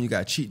 Cause you tell me you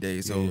got cheat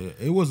days. So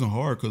it wasn't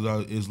hard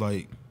because it's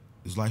like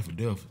it's life or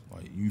death.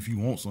 Like if you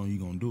want something,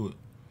 you're gonna do it.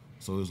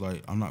 So it's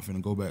like I'm not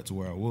finna go back to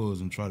where I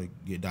was and try to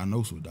get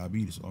diagnosed with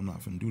diabetes. So I'm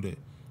not finna do that.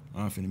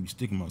 I'm not finna be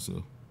sticking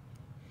myself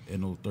at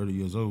no 30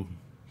 years old.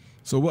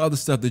 So what other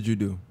stuff did you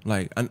do?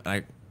 Like I'm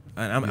trying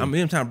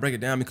to break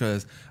it down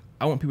because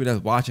I want people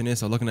that's watching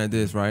this or looking at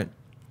this, right,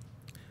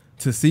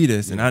 to see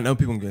this, and I know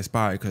people can get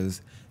inspired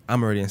because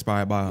I'm already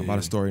inspired by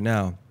the story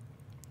now.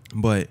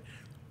 But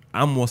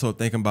I'm also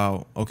thinking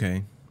about,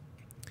 okay,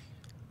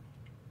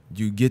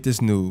 you get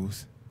this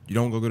news, you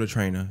don't go get a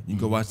trainer, you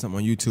go watch something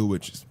on YouTube,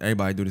 which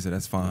everybody do this, so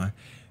that's fine.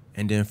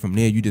 And then from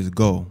there, you just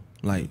go.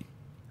 Like,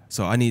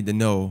 so I need to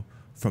know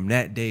from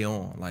that day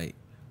on, like,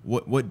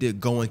 what did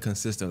going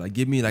consist of? Like,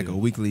 give me like a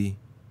weekly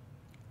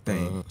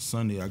thing.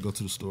 Sunday, I go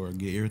to the store,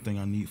 get everything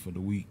I need for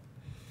the week.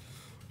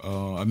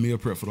 I meal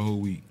prep for the whole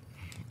week.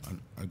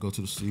 I go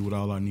to the see what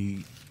all I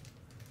need.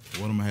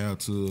 what I'm gonna have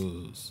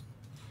to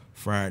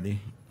Friday.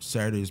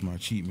 Saturday is my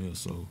cheat meal,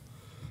 so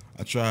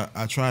I try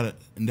to,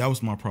 and that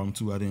was my problem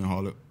too. I didn't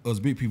haul. Us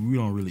big people, we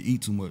don't really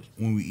eat too much.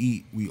 When we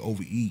eat, we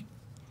overeat.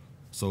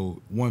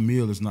 So one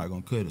meal is not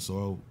gonna cut it.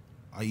 So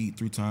I eat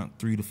 3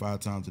 to 5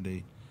 times a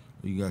day.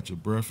 You got your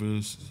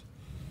breakfast,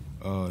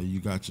 you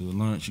got your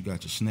lunch, you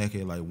got your snack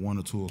at like 1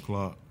 or 2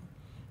 o'clock.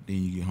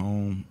 Then you get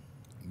home,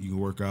 you can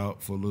work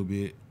out for a little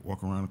bit,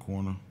 walk around the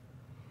corner.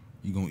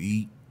 You gonna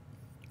eat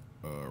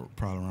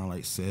probably around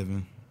like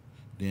 7.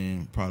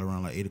 Then probably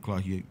around like 8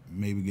 o'clock, you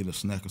maybe get a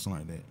snack or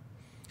something like that.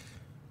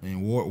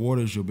 And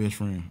water is your best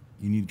friend.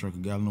 You need to drink a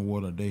gallon of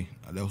water a day.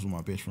 That was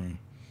my best friend.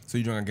 So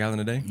you drink a gallon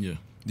a day? Yeah.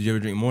 Did you ever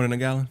drink more than a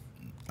gallon?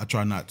 I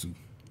try not to.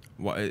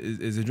 Why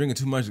is it drinking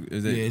too much?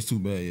 Is it? Yeah, it's too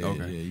bad. Yeah,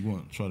 okay. Yeah. You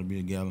want to try to be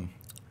a gallon.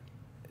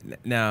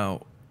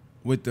 Now,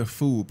 with the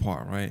food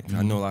part, right?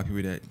 I know a lot of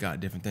people that got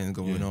different things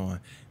going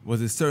on. Was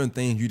there certain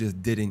things you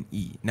just didn't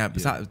eat? Now,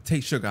 besides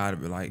take sugar out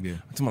of it, like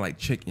I'm talking about like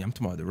chicken. I'm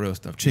talking about the real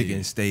stuff,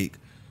 chicken, steak.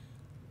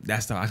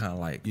 That stuff I kind of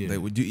like. Yeah.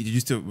 Like, would you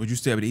still be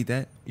able to eat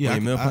that? Yeah,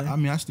 meal plan? I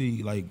mean, I still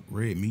eat like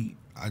red meat.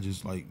 I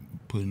just like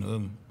put in the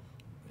oven.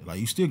 Like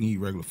you still can eat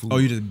regular food. Oh,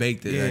 you just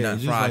baked it, like, not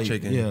fried like,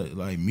 chicken. Yeah,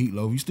 like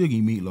meatloaf. You still can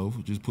eat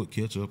meatloaf. Just put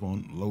ketchup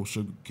on, low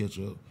sugar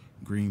ketchup,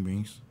 green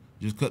beans.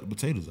 Just cut the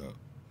potatoes out.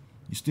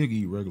 You still can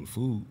eat regular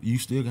food. You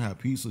still can have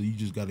pizza. You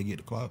just got to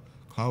get the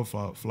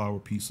cauliflower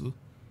pizza.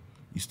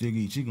 You still can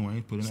eat chicken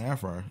wings, put in the air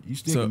fryer. You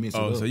still can mix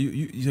it up. So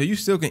you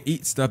still can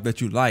eat stuff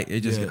that you like.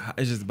 It's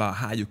just about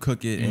how you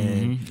cook it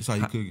and it's how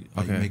you cook it,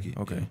 how you make it.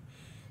 Okay.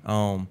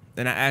 Yeah.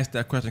 Then I asked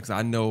that question because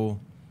I know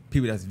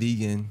people that's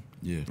vegan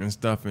and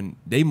stuff, and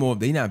they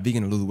not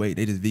vegan to lose weight.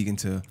 They just vegan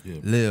to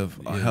live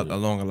a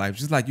longer life,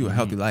 just like you, a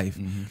healthy life.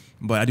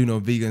 But I do know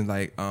vegans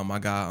like my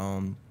guy.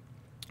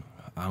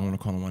 I don't want to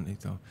call him one day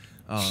though.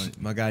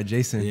 My guy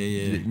Jason,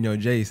 you know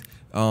Jace.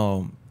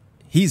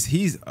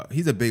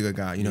 He's a bigger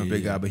guy,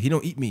 big guy, but he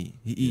don't eat meat.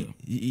 He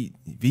eat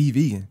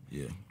vegan.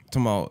 Yeah.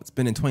 Talking about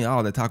spending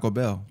 $20 at Taco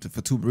Bell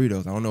for 2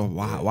 burritos. I don't know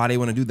why they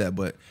want to do that,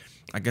 but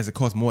I guess it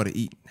costs more to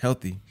eat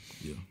healthy.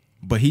 Yeah.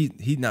 But he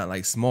not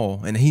like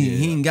small, and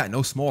he ain't got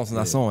no small since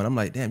I saw him. I'm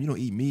like, damn, you don't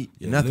eat meat,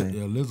 nothing.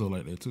 Lizzo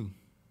like that too.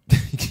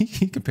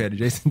 He compared to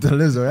Jason to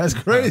Lizzo. That's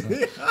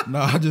crazy. No,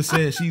 I just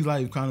said she's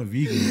like kind of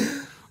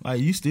vegan. Like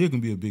you still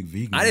can be a big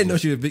vegan. I didn't know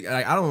she was big.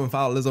 Like I don't even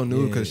follow Lizzo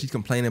news because she's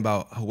complaining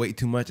about her weight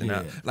too much, and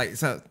like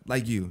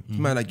you,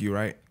 somebody like you,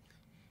 right?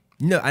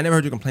 I never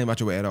heard you complain about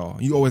your weight at all.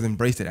 You always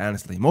embrace it,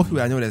 honestly. Most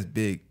people I know that's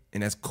big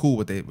and that's cool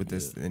with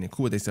this, and they're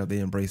cool with themselves. They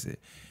embrace it.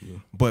 Yeah.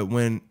 But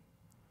when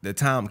the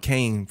time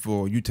came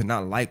for you to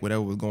not like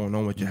whatever was going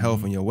on with your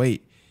health and your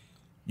weight,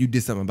 you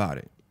did something about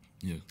it.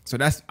 Yeah. So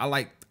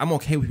I'm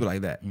okay with people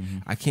like that.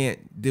 I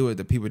can't deal with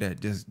the people that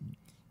just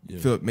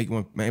make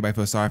everybody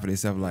feel sorry for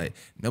themselves. Like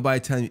nobody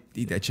telling you to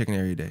eat that chicken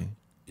every day.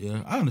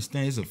 Yeah, I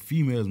understand. It's a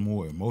female's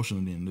more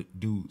emotional than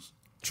dudes.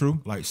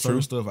 True. Like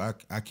certain stuff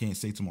I can't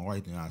say to my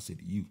wife than I say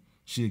to you.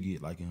 She'll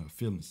get like in her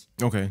feelings.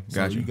 Okay,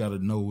 so you got to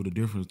know the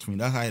difference between.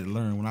 That's how I had to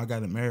learn when I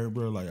got married,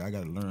 bro. Like I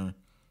got to learn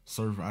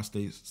certain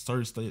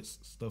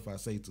stuff I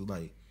say to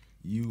like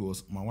you or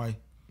my wife.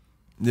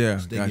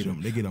 Yeah, they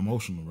get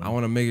emotional. Bro. I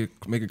want to make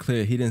it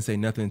clear. He didn't say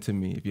nothing to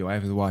me. If your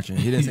wife is watching,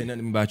 he didn't say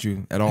nothing about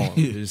you at all.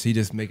 He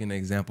just making an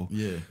example.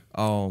 Yeah.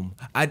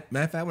 Matter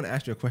of fact, I want to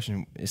ask you a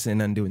question. It's ain't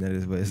nothing to do with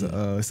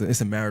that, but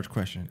it's a marriage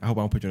question. I hope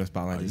I don't put you on the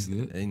spotlight.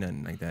 It ain't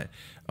nothing like that.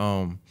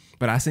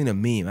 But I seen a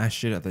meme. I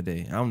shared it the other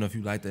day. I don't know if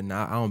you like that.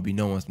 Now I don't be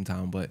knowing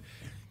sometimes, but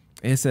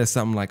it says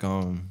something like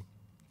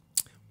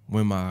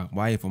when my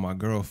wife or my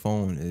girl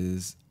phone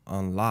is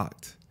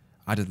unlocked,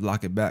 I just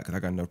lock it back because I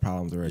got enough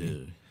problems already.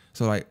 Yeah.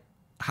 So like.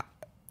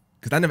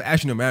 Because I never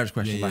asked you no marriage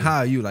question. Like, how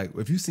are you? Like,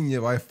 if you seen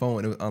your wife's phone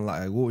and it was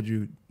unlocked, like, what would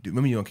you do?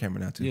 Remember you on camera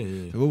now too.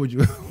 Yeah. So what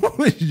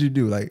would you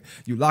do? Like,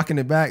 you locking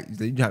it back? You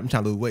say, I'm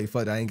trying to lose weight.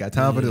 Fuck that, I ain't got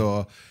time for this.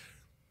 Or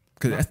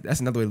because that's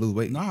another way to lose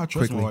weight. Nah, I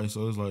trust my wife.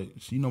 So it's like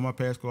she know my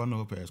passcode. I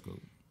know her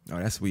passcode. Oh,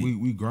 that's sweet.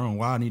 We grown.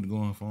 Why I need to go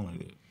on her phone like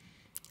that?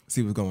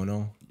 See what's going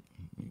on.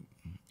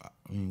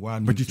 I mean, why?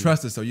 But you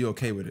trust her, so you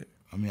okay with it.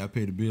 I mean, I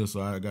pay the bill, so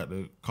I got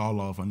the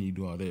call off. I need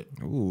to do all that.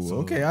 Ooh, so,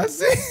 okay, I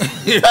see.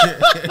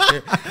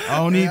 I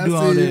don't need to do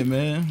all that,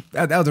 man.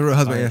 That was a real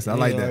husband answer. I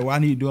like that. Like, why I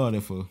need to do all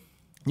that for?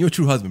 You're a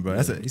true husband, bro.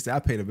 He said, I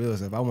pay the bills.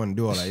 So if I want to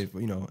do all that,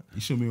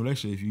 You shouldn't be in a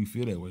relationship if you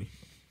feel that way.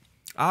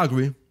 I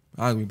agree.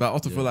 But I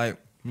also feel like,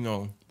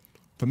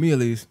 for me at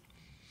least,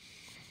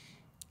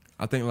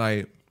 I think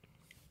like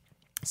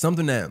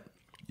something that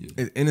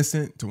is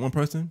innocent to one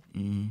person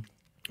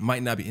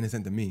might not be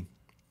innocent to me.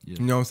 Yeah.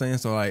 You know what I'm saying?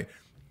 So like,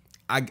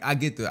 I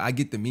get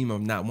the meme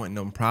of not wanting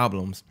them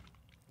problems,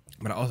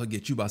 but I also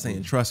get you by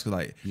saying trust.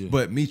 Like,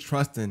 but me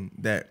trusting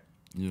that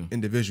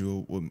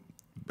individual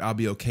I'll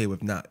be okay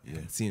with not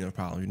seeing a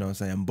problem. You know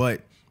what I'm saying?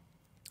 But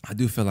I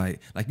do feel like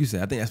you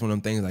said, I think that's one of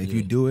them things. Like, if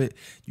you do it,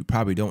 you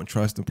probably don't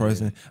trust the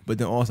person. But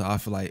then also, I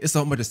feel like it's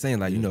so much the same.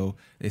 Like,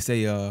 they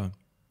say,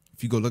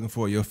 if you go looking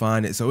for it, you'll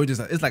find it. So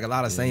it's like a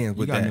lot of sayings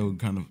with that. You gotta know what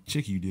kind of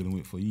chick you dealing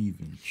with for you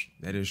even.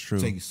 That is true.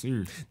 Take it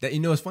serious. That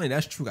it's funny.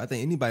 That's true. I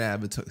think anybody I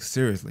ever took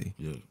seriously,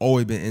 Yeah.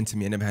 always been into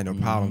me and never had no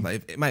problems.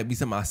 Like it might be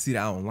something I see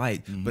that I don't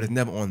like, but it's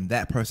never on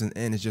that person's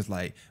end. It's just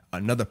like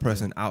another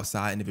person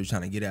outside, and if you're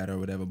trying to get at her or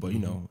whatever. But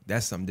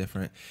that's something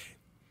different.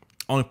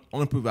 Only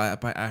people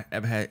I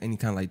ever had any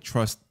kind of like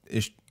trust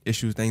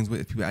issues things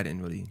with people I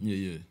didn't really.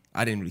 Yeah.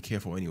 I didn't really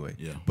care for anyway.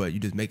 Yeah. But you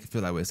just make it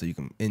feel that way so you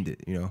can end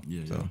it, Yeah.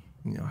 So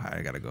how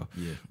I gotta go.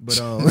 Yeah.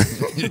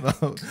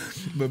 But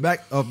but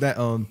back up that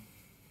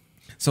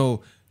so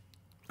all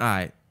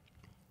right.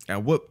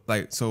 At what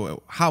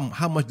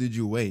how much did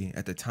you weigh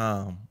at the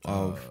time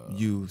of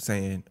you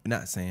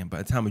not saying,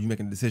 but at the time of you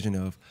making the decision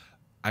of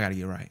I gotta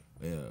get right?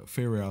 Yeah,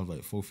 fair I was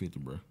like 450,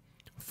 bro.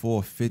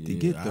 450. Yeah,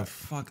 Get the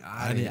fuck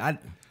out of here.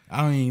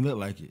 I don't even look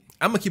like it.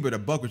 I'm gonna keep it a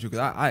buck with you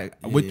because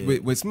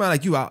with somebody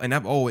like you out, and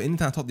I've always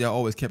anytime I talk to you, I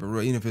always kept it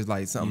real, even if it's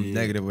like something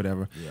negative or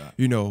whatever. Yeah.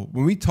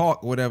 When we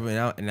talk whatever,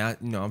 and I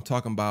I'm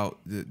talking about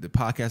the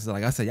podcast.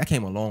 Like I said, I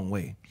came a long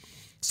way.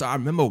 So I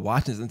remember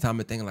watching sometimes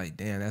and thinking like,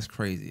 damn, that's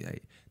crazy.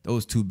 Like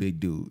those two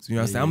big dudes. You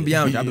know what I'm saying? I'm gonna be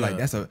honest. I'll be like,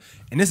 that's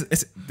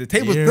it's the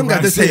table. Slim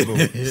got this table.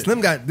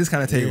 Slim got this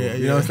kind of table.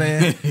 You know what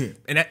I'm saying?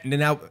 And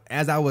then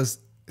as I was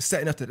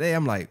setting up today,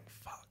 I'm like,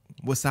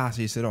 what side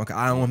should you sit on? Cause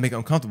I don't want to make it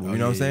uncomfortable. You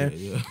know what I'm saying?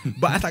 Yeah.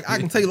 But it's like I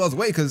can tell you lost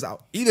weight because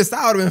either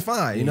side would have been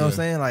fine. You know what I'm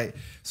saying? Like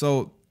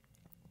so,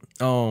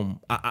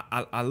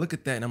 I look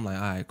at that and I'm like,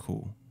 all right,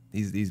 cool.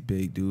 These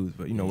big dudes,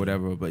 but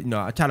whatever. But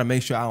I try to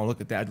make sure I don't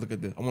look at that. I want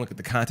to look at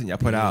the content y'all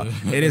put out.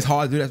 It is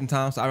hard to do that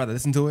sometimes, so I rather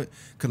listen to it.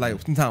 Cause like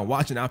sometimes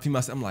watching, I feel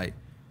myself, I'm like,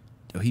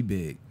 yo, he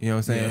big. You know what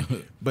I'm saying? Yeah.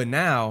 But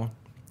now,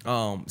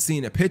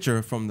 seeing a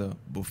picture from the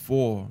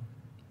before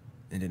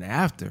and then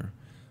after,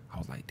 I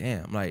was like,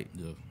 damn, like.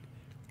 Yeah.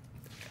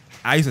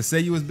 I used to say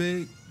you was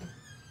big.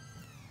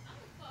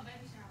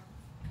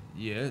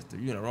 Yeah,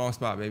 you in the wrong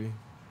spot, baby.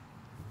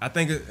 I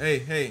think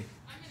hey.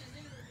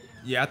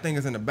 Yeah, I think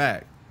it's in the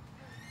back.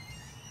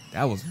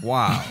 That was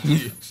wild.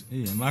 Yeah,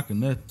 knocking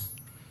that.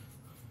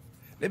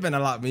 They better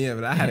lock me in,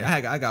 but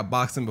I got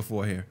boxed in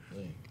before here.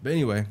 But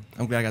anyway,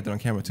 I'm glad I got that on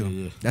camera too.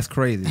 Yeah. That's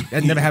crazy.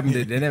 That never happened.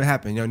 That never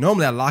happened.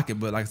 Normally I lock it,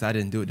 but like I said, I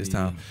didn't do it this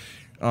time.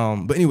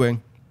 But anyway,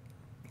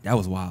 that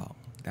was wild.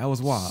 I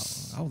was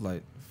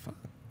like, fuck.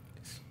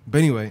 But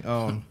anyway,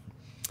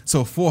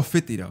 so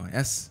 450 though.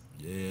 That's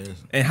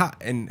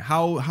And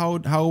how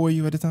old were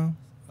you at the time?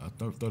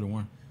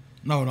 31.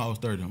 No, I was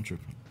 30. I'm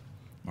tripping.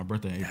 My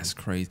birthday in April. That's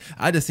crazy.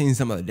 I just seen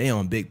some other day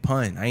on Big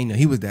Pun. I ain't know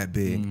he was that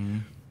big. Mm-hmm.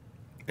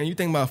 And you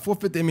think about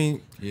 450. I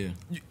mean,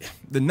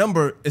 the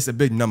number is a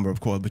big number, of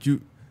course. But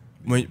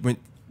when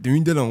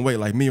you deal on weight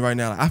like me right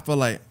now, I feel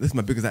like this is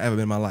my biggest I've ever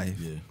been in my life.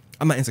 Yeah.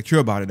 I'm not insecure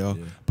about it though.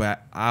 Yeah.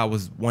 But I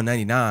was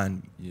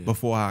 199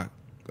 before I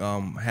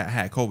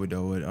had COVID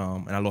though,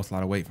 and I lost a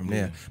lot of weight from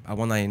there. By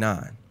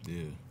 199.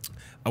 Yeah.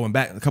 I went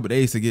back a couple of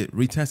days to get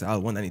retested. I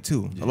was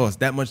 192. Yeah. I lost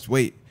that much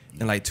weight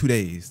in like 2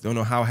 days. Don't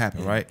know how it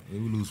happened, right? We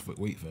lose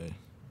weight fast.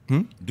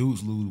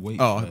 Dudes lose weight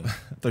fast.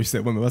 I thought you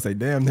said women. I was like,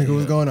 damn, nigga,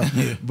 what's going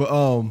on? But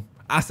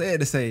I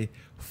said to say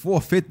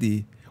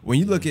 450. When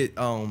you look at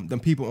them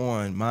people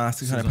on my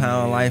 600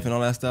 pound life and all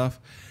that stuff,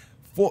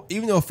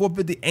 even though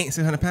 450 ain't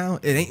 600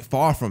 pounds, it ain't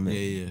far from it.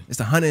 Yeah. It's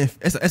 100.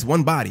 It's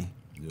one body.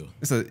 Yeah.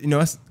 It's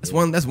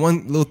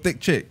one little thick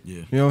chick. Yeah.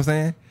 You know what I'm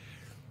saying?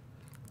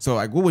 So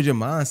like, what was your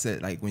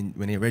mindset like when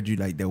they read you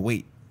like their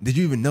weight? Did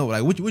you even know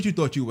like what you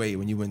thought you weighed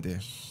when you went there?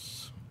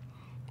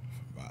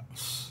 About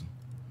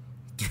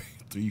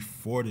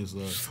 340.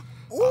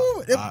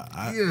 Ooh,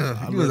 I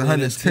you was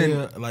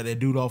 110. Like that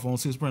dude off on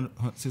 600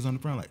 pounds.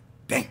 Like,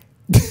 damn.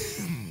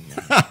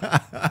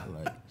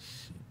 Like,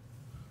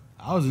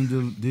 I was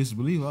in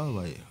disbelief. I was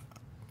like,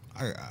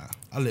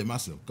 I let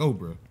myself go,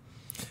 bro.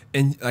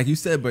 And like you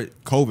said,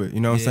 but COVID, you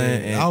know what I'm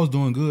saying? And I was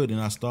doing good,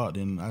 and I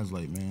started, and I was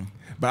like, man.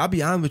 But I'll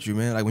be honest with you,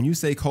 man. Like when you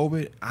say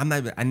COVID, I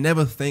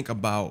never think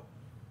about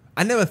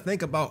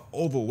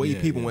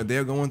overweight people when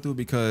they're going through,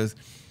 because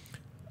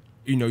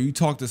you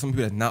talk to some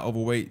people that's not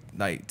overweight,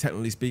 like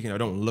technically speaking, or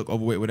don't look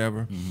overweight,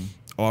 whatever. Mm-hmm.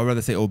 Or I'd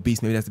rather say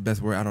obese. Maybe that's the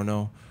best word. I don't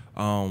know.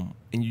 And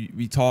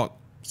we talk.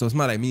 So it's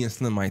not like me and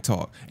Slim might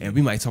talk, and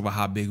we might talk about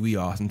how big we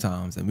are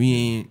sometimes, and we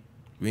ain't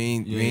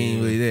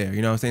really there.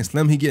 You know what I'm saying?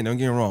 Slim, don't get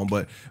me wrong,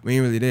 but we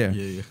ain't really there.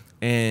 Yeah.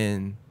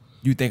 And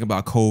you think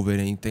about COVID,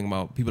 and you think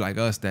about people like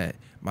us that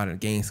might have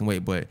gained some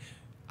weight, but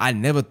I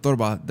never thought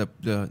about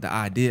the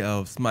idea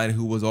of somebody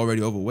who was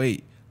already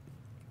overweight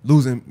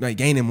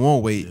gaining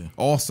more weight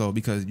also,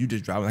 because you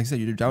just driving, like I said,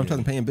 you're driving trucks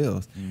and paying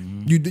bills.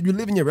 Mm-hmm. You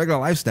live in your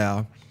regular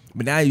lifestyle,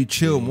 but now you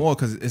chill more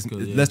because it's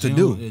less to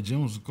do. Yeah,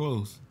 gym was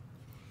closed.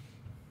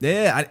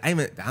 Yeah, I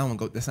don't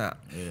go. That's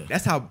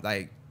how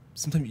like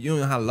sometimes you don't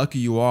know how lucky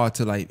you are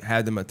to like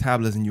have the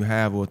metabolism you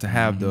have, or to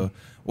have the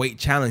weight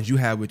challenge you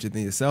have with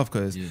yourself.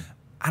 Because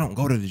I don't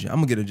go to the gym.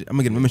 I'm gonna get a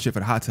membership for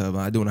the hot tub.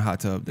 I do in the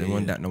hot tub. The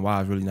one down in the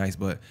wild is really nice,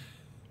 but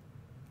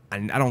I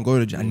don't go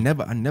to the gym.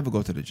 I never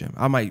go to the gym.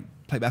 I might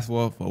play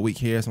basketball for a week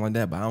here or something like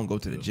that, but I don't go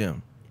to the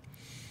gym.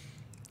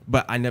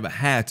 But I never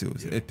had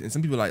to. And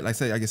some people like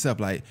say like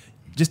yourself, like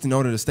just in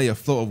order to stay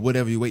afloat of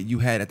whatever weight you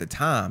had at the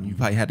time, you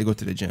probably had to go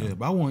to the gym. Yeah,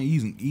 but I wasn't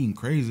eating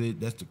crazy.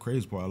 That's the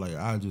crazy part. Like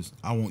I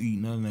won't eat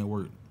nothing at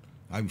work.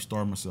 I be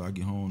starving myself. I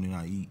get home and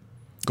I eat.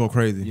 Go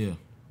crazy. Yeah.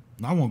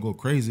 And I won't go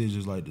crazy. It's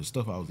just like the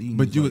stuff I was eating.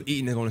 But you like, was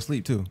eating and going to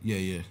sleep too.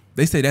 Yeah.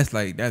 They say that's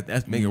like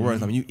that's make it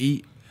worse. I mean, you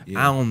eat. Yeah.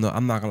 I don't know.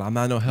 I'm not gonna lie. I'm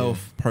not no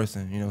health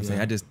person. You know what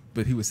I'm saying?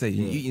 But people say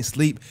you eat and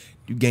sleep,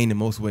 you gain the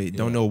most weight.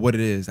 Don't know what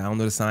it is. I don't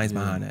know the science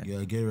behind that. Yeah,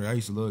 Gatorade. I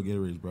used to love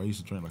Gatorade, bro. I used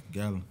to drink like a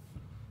gallon.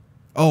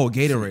 Oh,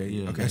 Gatorade.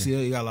 Yeah. Okay. See,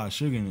 it got a lot of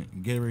sugar in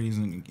it. Gatorades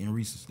and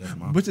Reese's. That's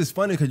my. Which is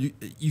funny because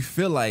you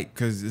feel like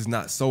because it's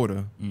not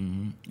soda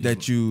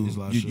that you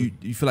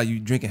feel like you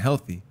drinking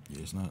healthy.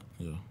 Yeah, it's not.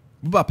 Yeah.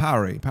 What about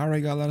Powerade?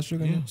 Powerade got a lot of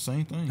sugar in it? Yeah,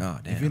 same thing. Oh,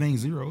 damn. If it ain't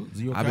zero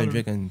I've been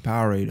drinking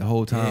Powerade the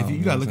whole time. Yeah,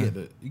 you gotta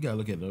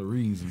look at the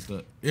readings and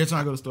stuff. Every time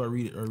I go to the store,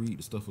 read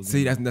the stuff.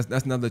 See,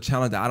 that's another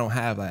challenge that I don't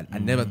have. Like I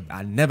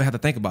never have to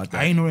think about that.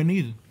 I ain't know that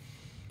neither.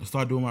 I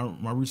started doing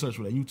my research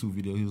for that YouTube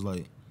video. He was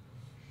like,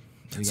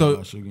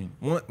 so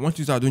once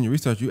you start doing your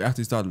research, you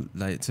actually start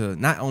like to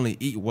not only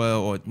eat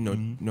well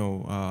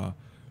or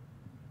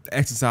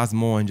exercise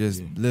more and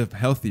just live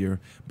healthier,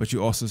 but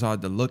you also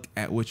start to look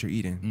at what you're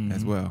eating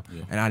as well.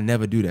 Yeah. And I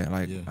never do that.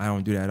 Like I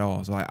don't do that at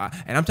all. So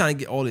and I'm trying to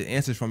get all the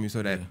answers from you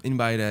so that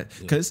anybody that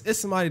because it's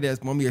somebody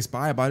that's want me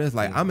inspired by this.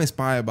 Like I'm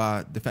inspired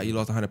by the fact you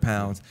lost 100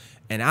 pounds,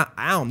 and I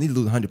don't need to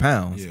lose 100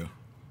 pounds. Yeah.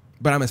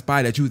 But I'm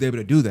inspired that you was able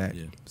to do that.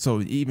 Yeah.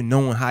 So even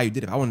knowing how you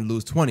did it, if I want to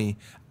lose 20,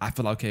 I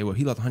feel like, okay, well,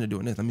 he lost 100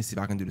 doing this. Let me see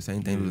if I can do the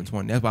same thing losing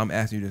 20. That's why I'm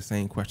asking you the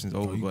same questions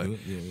over.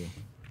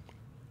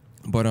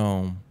 But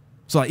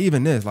so like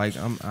even this, like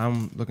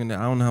I'm looking at,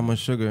 I don't know how much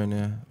sugar in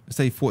there.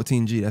 Say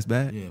 14 G. That's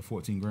bad. Yeah,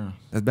 14 grams.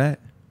 That's bad.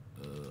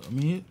 I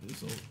mean,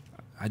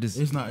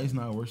 it's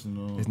not worse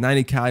than. It's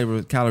 90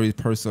 calories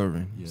per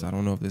serving. Yeah. So I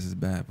don't know if this is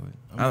bad, but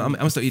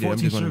I'm still eating it. I'm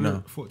just gonna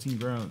know. 14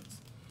 grams.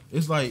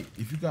 It's like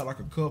if you got like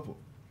a cup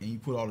and you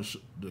put all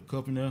the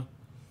cup in there,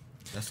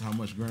 that's how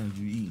much grams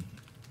you eat.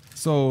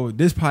 So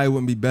this probably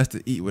wouldn't be best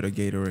to eat with a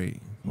Gatorade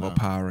or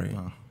Powerade.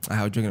 Nah.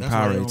 I was drinking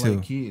Powerade too.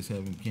 Like kids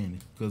having candy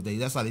because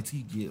that's how their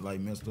teeth get like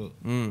messed up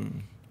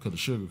because of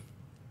sugar.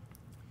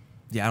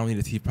 Yeah, I don't need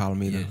a teeth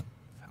problem either. Yeah.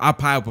 I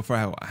probably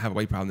prefer have a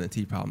weight problem than a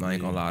teeth problem. I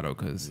ain't gonna lie though,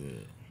 because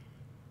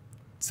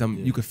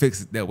you could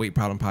fix that weight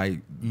problem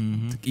probably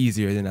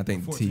easier than I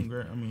think the teeth.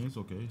 I mean, it's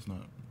okay. It's not.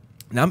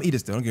 Now I'm eating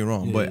still. Don't get me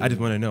wrong, but I just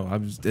want to know.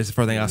 That's the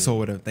first thing I saw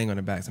with a thing on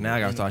the back. So now I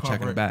gotta start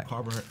checking the back.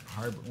 What is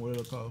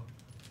it called?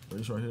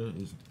 This right here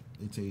is.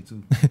 They tell you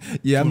too.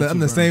 Yeah, I'm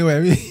the same way. I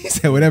mean, he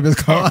said whatever it's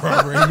called.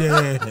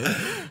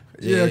 Carbohydrate.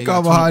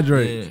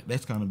 Yeah,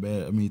 that's kind of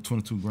bad. I mean,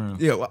 22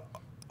 grams. Yeah,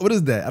 what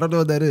is that? I don't know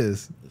what that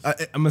is.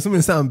 I'm assuming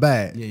it's something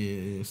bad.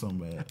 Yeah, something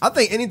bad. I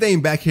think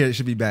anything back here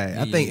should be bad.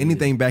 I think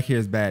anything back here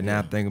is bad. Now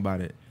I'm thinking about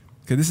it,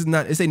 because this is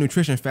not. It's a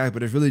nutrition fact,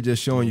 but it's really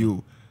just showing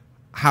you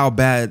how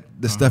bad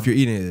the stuff you're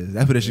eating is.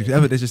 That's what it should.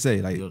 That's what they should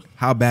say. Like,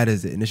 how bad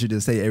is it? And they should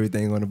just say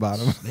everything on the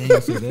bottom. They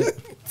ain't say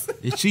that.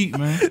 It's cheap,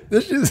 man.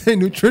 This should say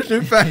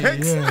nutrition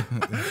facts.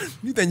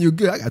 You think you're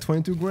good? I got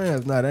 22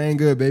 grams. Nah, that ain't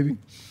good, baby.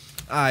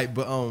 All right,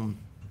 but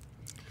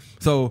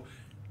so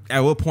at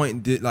what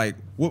point did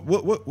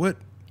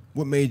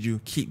what made you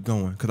keep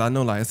going? Because I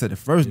know, like I said, the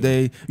first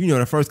day,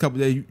 the first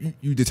couple of days,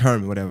 you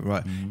determine whatever,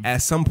 right? At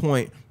some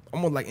point,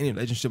 almost like any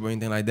relationship or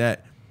anything like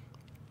that,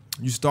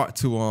 you start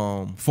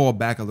to fall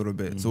back a little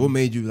bit. So what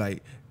made you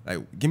like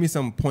give me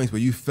some points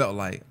where you felt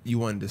like you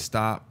wanted to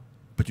stop,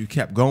 but you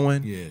kept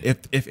going,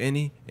 if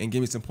any, and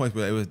give me some points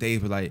where it was days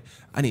where like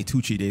I need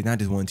 2 cheat days, not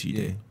just 1 cheat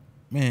day.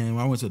 Man,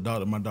 when I went to the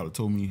doctor, my doctor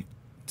telling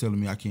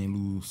me I can't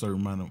lose a certain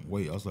amount of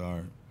weight. I was like, all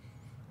right,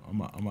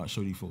 I'm not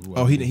sure you folks.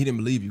 Oh, he didn't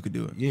believe you could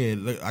do it. Yeah,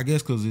 like, I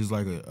guess because it's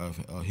like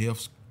a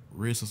health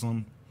risk or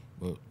something.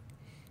 But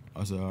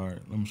I said, all right,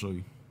 let me show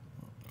you.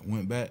 I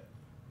went back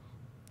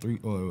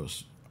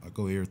I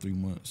go every 3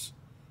 months.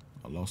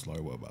 I lost like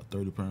about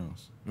 30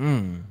 pounds.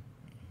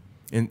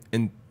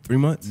 In 3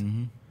 months?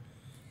 Mm-hmm.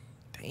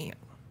 Damn.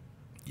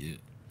 Yeah.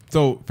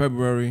 So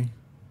February.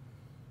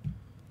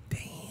 Damn.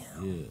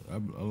 Yeah,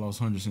 I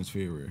lost 100 since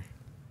February.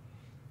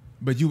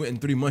 But you went in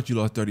 3 months. You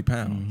lost 30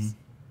 pounds.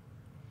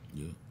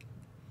 Yeah.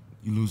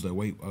 You lose that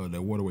weight,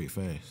 that water weight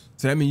fast.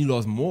 So that means you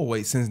lost more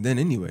weight since then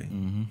anyway.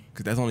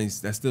 Because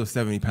that's still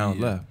 70 pounds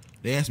left.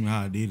 They asked me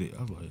how I did it.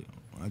 I was like,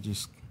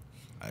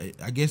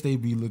 I guess they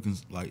be looking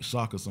like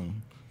shocked or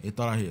something. They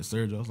thought I had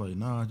surgery. I was like,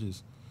 nah, I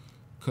just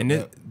cut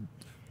back.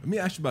 Let me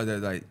ask you about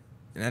that. Like,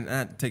 and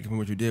not taking from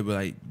what you did, but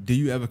like, do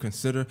you ever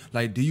consider,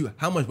 like,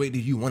 how much weight do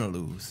you want to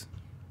lose?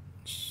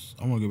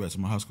 I want to get back to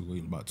my high school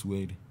weight, about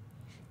 280.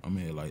 I'm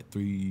at like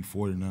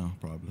 340 now,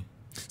 probably.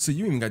 So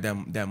you even got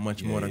that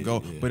much more to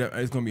go, but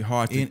it's gonna be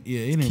hard to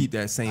keep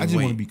that same weight. I just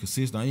want to be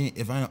consistent.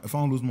 If I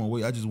don't lose more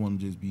weight, I just want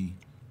to just be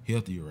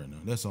healthier right now.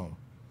 That's all.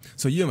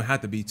 So you don't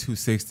have to be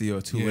 260 or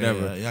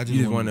whatever. You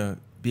just want to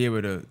be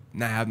able to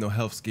not have no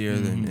health scares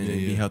and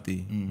be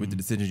healthy with the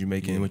decisions you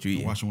make and what you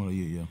eat. Watching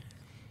one,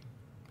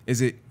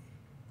 Is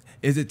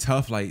it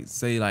tough? Like,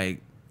 say,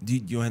 like you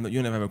don't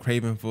ever have a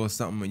craving for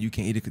something and you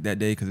can't eat it that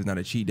day because it's not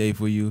a cheat day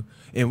for you?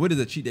 And what does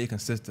a cheat day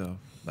consist of?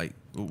 Like,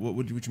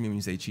 what you mean when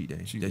you say cheat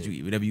day? You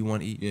eat whatever you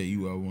want to eat? Yeah, eat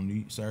what I want to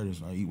eat.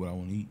 Saturdays, I eat what I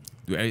want to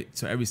eat.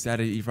 So every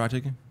Saturday you eat fried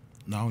chicken?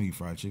 No, I don't eat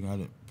fried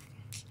chicken.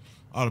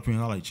 All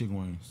depends. I like chicken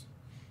wings.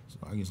 So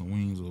I get some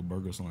wings or a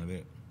burger or something like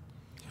that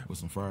with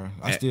some fries.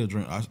 I still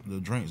drink. The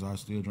drinks, I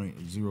still drink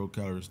 0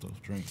 calorie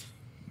stuff. Drinks.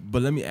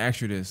 But let me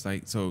ask you this.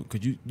 Like, so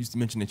could you used to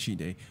mention the cheat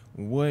day?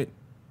 What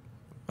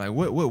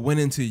went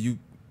into you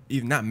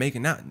even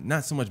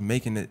not so much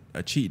making it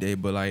a cheat day,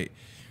 but like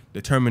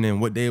determining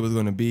what day it was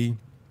going to be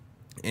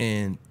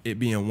and it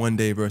being one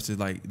day versus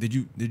like, did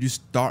you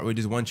start with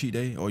just one cheat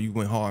day or you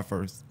went hard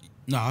first?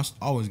 No, I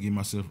always give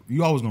myself.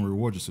 You always gonna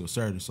reward yourself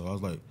Saturday. So I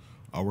was like,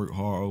 I work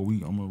hard all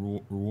week. I'm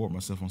gonna reward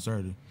myself on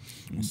Saturday.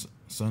 And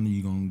Sunday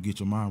you gonna get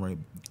your mind right.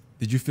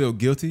 Did you feel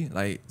guilty?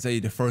 Like, say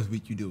the first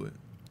week you do it.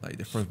 Like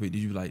the first week, did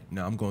you like,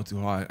 no, I'm going too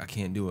hard. I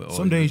can't do it. Or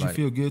some days you like,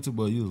 feel guilty,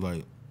 but you was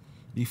like,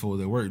 these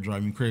folks at work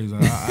drive me crazy.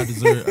 I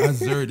deserve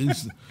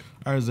this.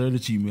 I deserve to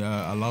cheat me.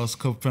 I lost a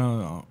couple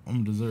pounds.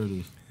 I'm deserve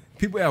this.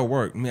 People at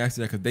work, let me ask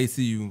you that because they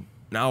see you.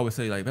 And I always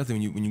say, like,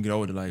 especially when you get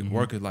older, like,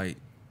 work is like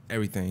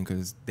everything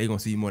because they gonna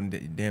see you more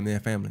than damn their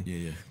family.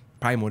 Yeah.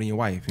 Probably more than your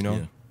wife, you know.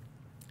 Yeah.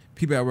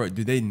 People at work,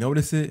 do they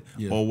notice it,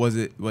 Yeah. or were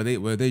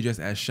they just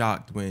as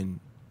shocked when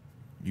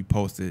you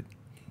posted?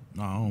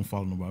 No, I don't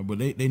follow nobody, but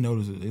they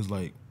notice it. It's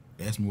like,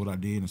 ask me what I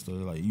did and stuff.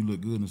 Like, you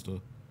look good and stuff.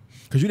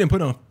 Because you didn't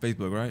put it on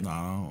Facebook, right?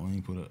 Nah, I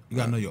ain't put it. You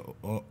gotta know your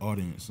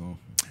audience. So.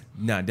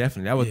 Nah,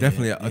 definitely. That was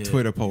definitely a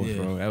Twitter post,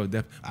 bro. That was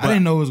definitely. I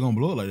didn't know it was gonna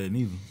blow up like that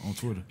neither on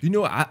Twitter. You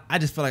know, I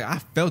just felt like I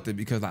felt it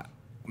because like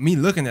me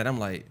looking at it, I'm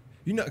like,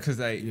 you know, because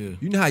like you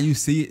know how you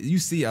see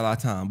it a lot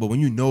of time, but when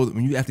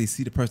you actually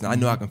see the person, I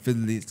know I can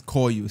physically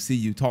call you, see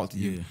you, talk to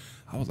you.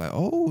 I was like,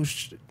 oh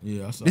shit,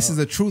 this is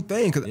a true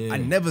thing because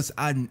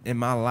in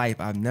my life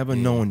I've never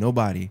known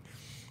nobody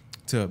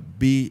to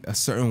be a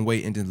certain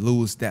weight and then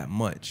lose that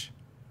much.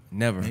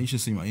 Never. Man, you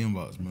should see my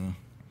inbox, man.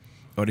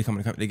 Oh, they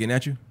getting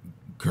at you?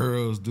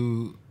 Girls,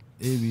 dude,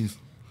 Ibbies.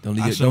 Don't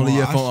leave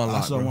your phone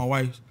unlocked. I saw my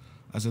wife.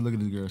 I said, look at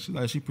this girl.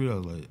 She pretty. I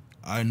was like,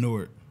 I know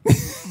her.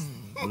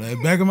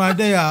 Like, back in my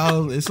day,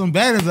 it's some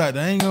baddies out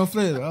there. I ain't gonna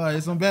flip. All right,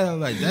 it's some baddies. I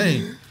was like,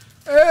 dang.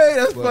 Hey,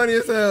 that's funny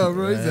as hell,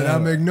 bro. He said,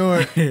 I'm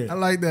ignoring. I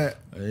like that.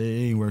 It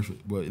ain't worth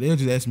it. But they'll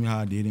just ask me how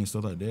I did it and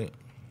stuff like that.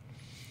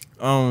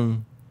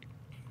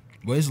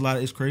 But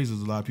it's crazy. A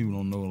lot of people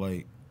don't know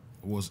like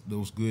what's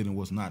good and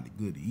what's not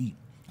good to eat.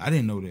 I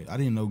didn't know that. I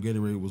didn't know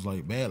Gatorade was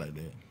like bad like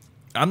that.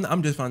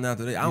 I'm just finding out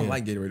today. I don't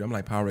like Gatorade. I'm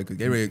like Powerade because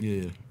Gatorade. Yeah.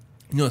 You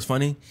know what's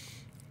funny?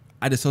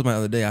 I just told my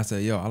other day. I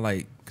said, yo, I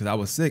like because I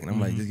was sick and I'm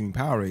like, just give me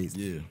Powerades.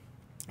 Yeah.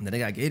 And then they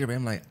got Gatorade.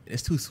 I'm like,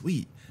 it's too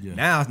sweet. Yeah.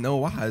 Now I know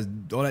why.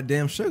 It's all that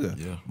damn sugar.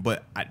 Yeah.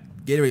 But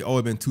Gatorade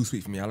always been too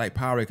sweet for me. I like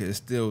Powerade because it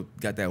still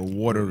got that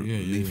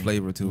watery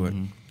flavor to it.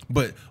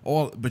 But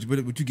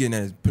what you getting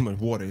at is pretty much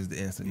water is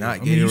the answer, not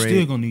Gatorade. You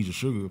still gonna need your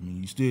sugar. I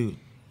mean, you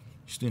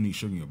still need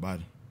sugar in your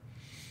body.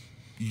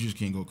 You just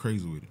can't go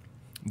crazy with it.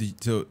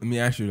 So let me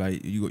ask you,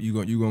 like, you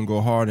gonna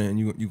go hard and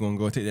you gonna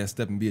go take that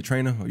step and be a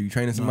trainer, or you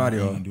training somebody?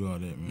 I can't do all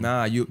that, man.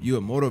 Nah, you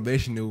a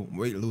motivational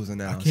weight loser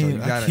now. I can't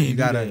do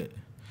that.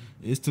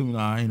 It's too.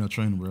 Nah, I ain't no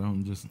trainer, bro.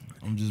 I'm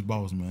just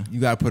boss, man. You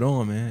gotta put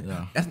on, man.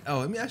 Yeah.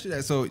 Let me ask you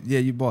that. So yeah,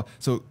 you boss.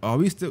 So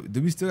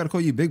do we still gotta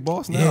call you big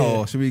boss now, Yeah.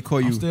 or should we call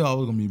you? I'm still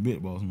always gonna be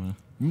big boss, man.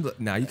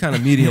 Nah, you kind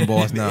of medium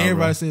boss now.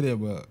 Everybody say that,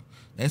 but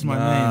that's my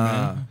name,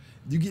 man.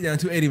 You get down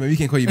to 280, man. We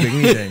can't call you big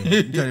anything.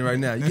 I'm telling you right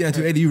now. You get down to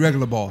 280, you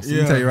regular boss.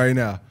 Yeah. I'm tell you right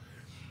now.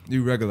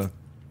 You regular.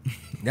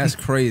 That's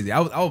crazy. I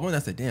was wondering. I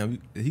said,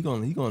 damn, he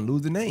gonna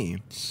lose the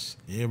name.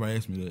 Everybody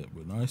asked me that,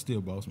 but no, it's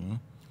still boss, man.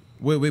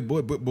 But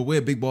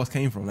where big boss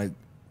came from? Like,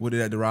 where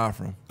did that derive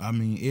from? I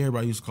mean,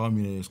 everybody used to call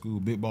me that at school,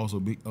 big boss or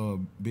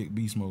big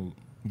beast mode.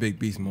 Big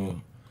beast mode.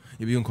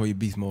 Yeah, we gonna call you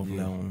beast mode from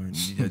now on.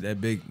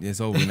 That big,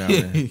 it's over now,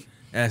 man.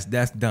 That's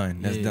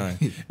done. That's done.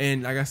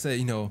 And like I said,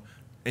 you know,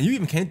 and I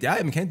even came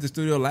to the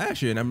studio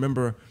last year, and I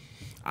remember,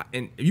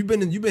 and you've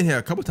been here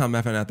a couple times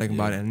after I think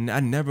about it, and I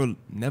never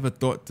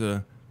thought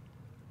to.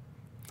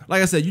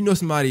 Like I said, you know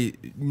somebody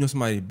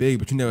big,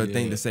 but you never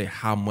think to say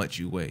how much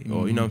you weigh,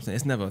 or you know what I'm saying.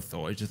 It's never a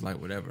thought. It's just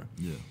like whatever.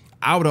 Yeah.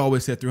 I would have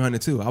always said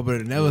 300 too. I would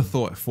have never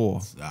thought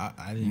 4. I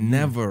didn't.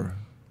 Never.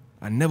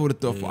 I never would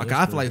have thought 4. Like,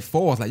 I feel like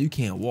 4 is like you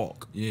can't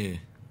walk. Yeah.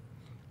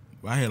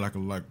 But I had like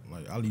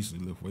I used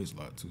to lift weights a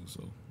lot too.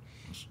 So.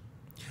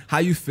 How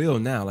you feel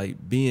now,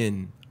 like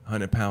being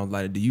 100 pounds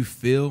lighter? Do you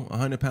feel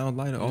 100 pounds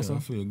lighter also? I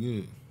feel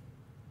good.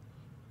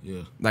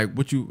 Yeah.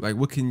 What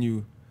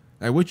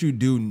you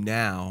do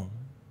now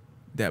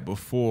that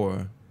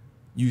before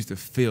you used to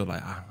feel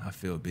like I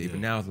feel big, but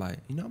now it's like,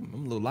 you know, I'm a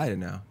little lighter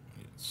now.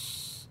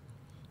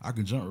 I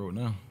can jump rope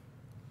now.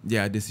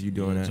 Yeah, this is you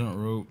doing that. Jump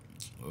rope.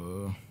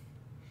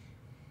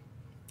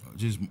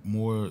 Just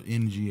more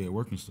energy at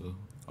work and stuff.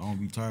 I don't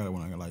be tired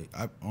when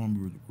I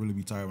don't really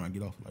be tired when I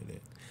get off like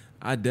that.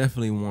 I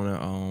definitely want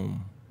to.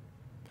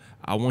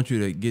 I want you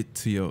to get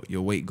to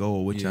your weight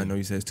goal, which I know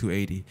you said is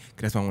 280. Cause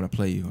that's why I want to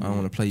play you. I don't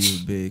want to play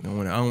you big. I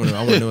want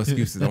no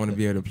excuses. I want to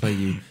be able to play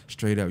you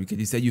straight up.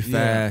 You said you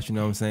fast. You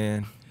know what I'm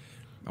saying?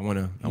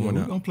 We're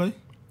gonna play.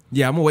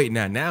 Yeah, I'm gonna wait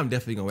now. Now I'm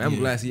definitely gonna wait. I'm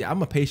glad. See,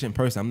 I'm a patient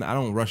person. I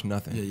don't rush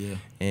nothing. Yeah.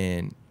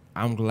 And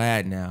I'm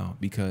glad now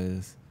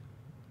because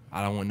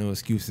I don't want no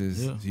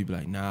excuses. Yeah. So you be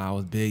like, nah, I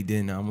was big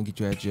then. I'm gonna get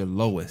you at your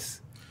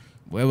lowest.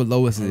 Whatever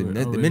lowest is.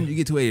 The minute you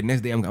get to 80, the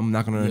next day I'm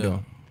knocking on the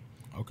door.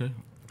 Okay.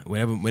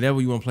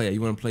 Whatever you want to play at.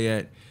 You want to play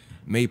at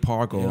May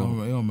Park or it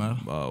don't matter.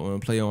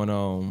 Want to play on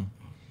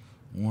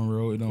Warren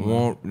Road. It don't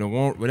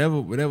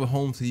matter. Whatever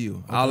home to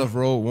you. Okay. Olive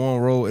Road,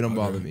 Warren Road. It don't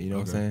bother me. You know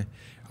what I'm saying?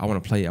 I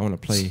want to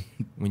play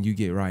when you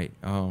get right.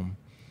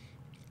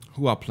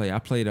 Who I play? I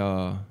played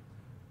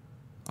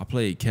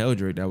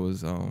Keldrick. That was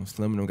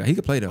Slim and guy. He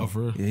could play though. Oh, for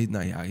real? Yeah, he's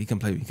not. He can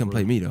play. He can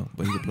play me though,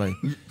 but he could play.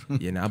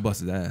 I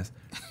busted his ass.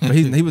 But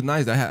he was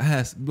nice.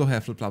 We both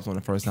had flip flops on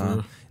the first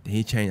time. Then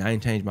he changed. I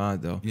didn't change mine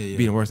though.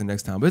 Being worse the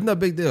next time, but it's no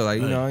big deal.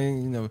 Like you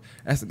know,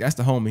 that's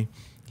the homie.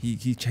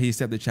 He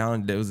accepted the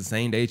challenge. That was the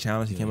same day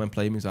challenge. He came and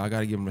played me, so I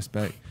gotta give him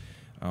respect.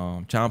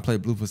 Trying to play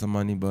Blue for some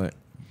money, but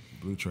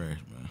Blue trash,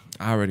 man.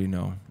 I already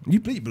know. You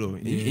beat Blue,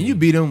 and you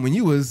beat him when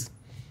you was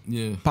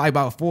probably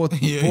about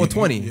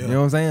 420. You know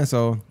what I'm saying?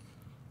 So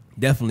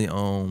definitely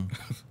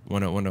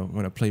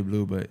wanna play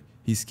Blue, but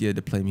he's scared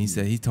to play me.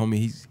 He told me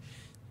he's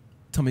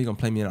gonna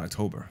play me in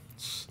October.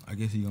 I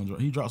guess he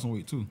dropped some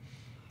weight too.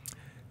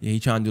 Yeah, he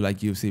trying to do like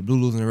UFC. Blue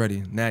losing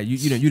already. Now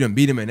you done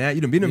beat him in that.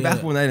 You done beat him in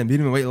basketball night and beat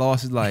him in weight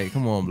loss. It's like,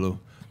 come on, Blue.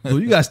 Blue,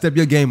 you gotta step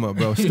your game up,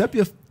 bro. Step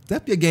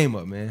your game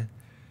up, man.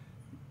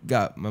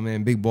 Got my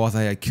man Big Boss out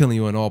here killing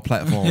you on all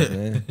platforms,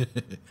 man.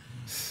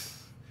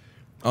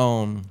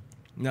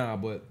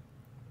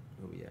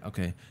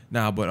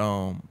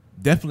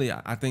 Definitely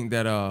I think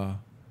that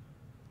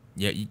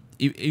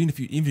even if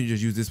you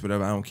just use this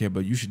whatever, I don't care,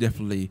 but you should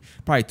definitely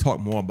probably talk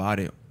more about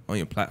it on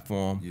your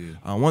platform.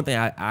 One thing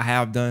I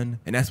have done,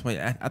 and that's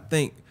why I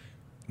think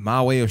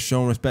my way of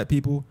showing respect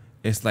people,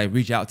 it's like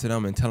reach out to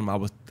them and tell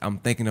them I'm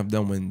thinking of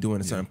them when doing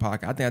a certain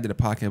podcast. I think I did a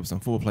podcast with some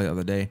football player the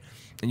other day,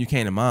 and you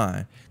came to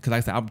mind because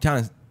like I said, I'm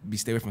trying to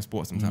stay away from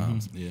sports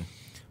sometimes.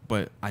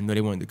 But I know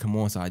they wanted to come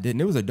on, so I did.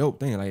 And it was a dope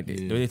thing. Like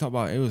they talked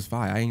about it was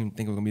fire. I didn't even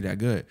think it was gonna be that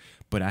good.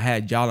 But I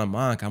had y'all in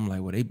mind. I'm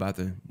like, well, they about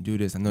to do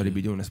this. I know they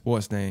be doing a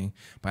sports thing.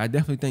 But I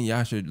definitely think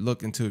y'all should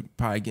look into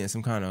probably getting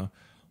some kind of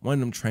one of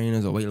them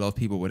trainers or weight loss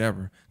people,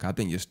 whatever. Cause I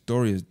think your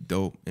story is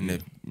dope,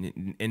 and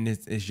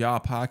it's y'all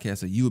podcast,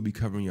 so you would be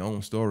covering your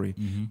own story,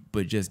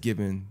 but just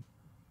giving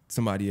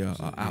somebody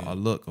a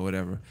look or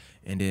whatever.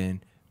 And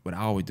then what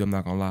I always do, I'm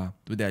not gonna lie,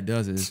 what that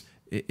does is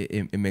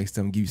it makes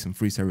them give you some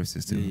free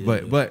services too.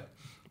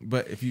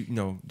 But if you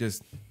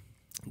just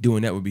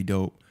doing that would be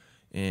dope.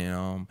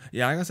 And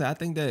like I said, I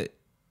think that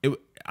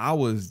I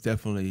was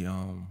definitely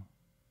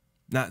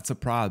not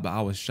surprised, but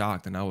I was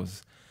shocked, and I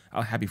was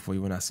happy for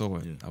you when I saw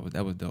it.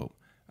 That was dope.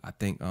 I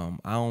think I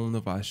don't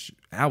know if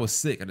I was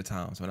sick at the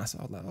time, so when I saw,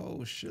 I was like,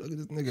 oh shit, look at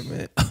this nigga,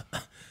 man.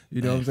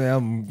 You know what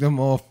I'm saying?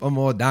 I'm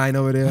all dying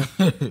over there,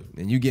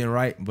 and you getting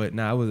right. But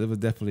it was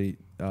definitely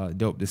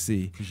dope to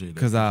see.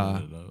 Because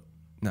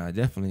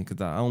definitely,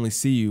 because I only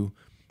see you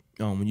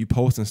when you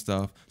post and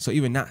stuff. So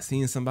even not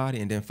seeing somebody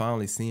and then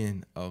finally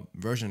seeing a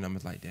version of them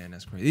is like, damn,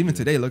 that's crazy. Even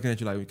today, looking at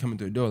you like we're coming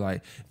through the door,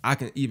 like I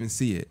can even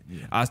see it.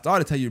 I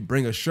started to tell you to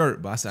bring a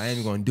shirt, but I said I ain't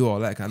even gonna do all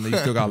that because I know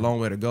you still got a long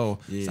way to go.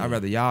 So I'd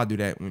rather y'all do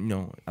that.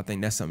 I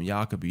think that's something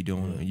y'all could be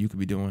doing, or you could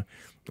be doing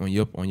on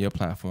your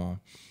platform.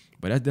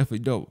 But that's definitely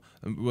dope.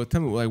 Well,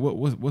 tell me, like,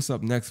 what's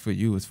up next for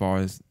you as far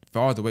as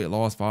the weight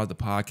loss, as far as the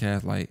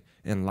podcast, like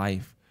in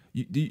life?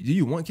 Do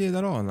you want kids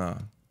at all or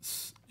not?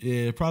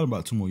 Yeah, probably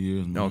about 2 more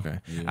years. Man. Okay,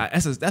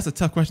 that's a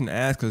tough question to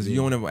ask because you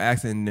don't ever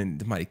ask it and then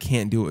somebody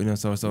can't do it.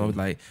 So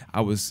like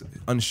I was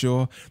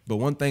unsure. But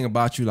one thing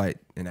about you, like,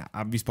 and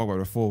we spoke about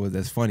it before, was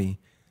that's funny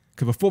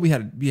because before we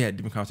had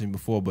different conversations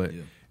before, but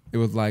it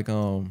was like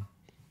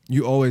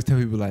you always tell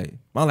people like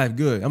my life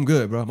good, I'm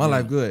good, bro, my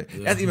life good.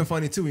 That's even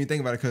funny too when you think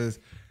about it because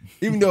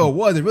even though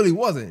it really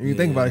wasn't. When you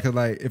think about it, because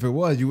like if it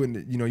was, you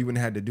wouldn't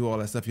have to do all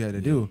that stuff you had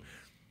to do.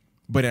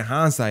 But in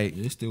hindsight,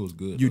 it still was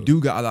good. You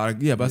do got a lot of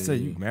but I say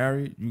you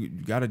married, you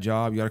got a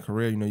job, you got a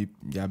career, you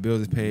got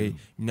bills to pay,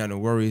 you got no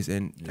worries,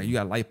 and like, you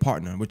got a life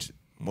partner, which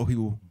most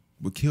people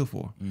would kill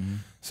for.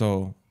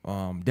 So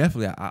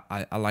definitely,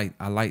 I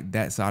like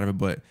that side of it,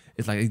 but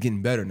it's like it's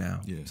getting better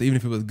now. So even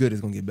if it was good,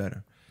 it's gonna get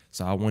better.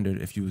 So I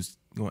wondered if you was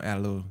gonna add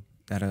a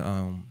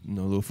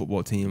little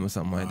football team or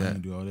something like that. I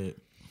didn't do all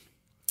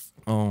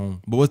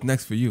that. But what's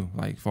next for you,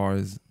 like far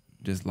as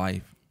just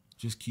life?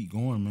 Just keep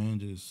going, man.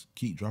 Just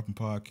keep dropping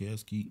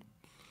podcasts. Keep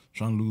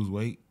trying to lose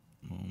weight.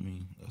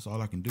 That's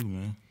all I can do,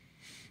 man.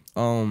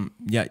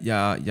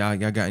 Y'all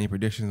got any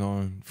predictions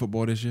on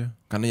football this year?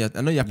 I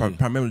know y'all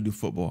primarily do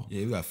football.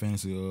 Yeah, we got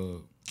fantasy.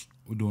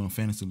 We're doing a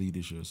fantasy league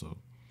this year, so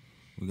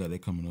we got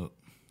that coming up.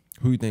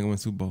 Who you think will win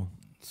Super Bowl?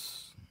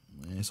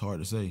 Man, it's hard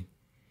to say.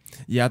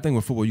 Yeah, I think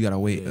with football you gotta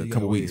wait a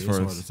couple weeks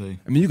first. It's hard to say.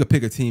 I mean, you could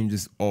pick a team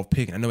just off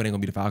picking. I know it ain't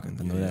gonna be the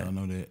Falcons. I know that. I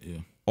know that. Yeah.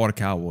 Or the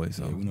Cowboys.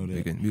 So we know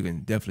that. We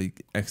can definitely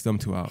X them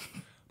two out.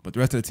 But the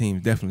rest of the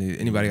teams, definitely,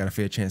 anybody got a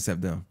fair chance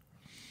except them.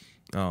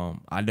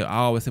 I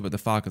always say about the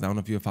Falcons. I don't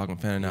know if you're a Falcon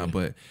fan or not,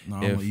 but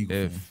I'm an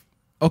Eagle fan.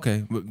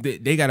 Okay, but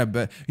they got a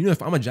bet. You know,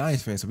 if I'm a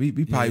Giants fan, so we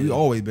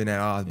always been at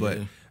odds, but.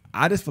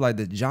 I just feel like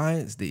the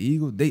Giants, the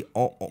Eagles,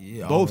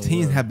 both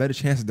teams have better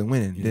chances of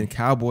winning than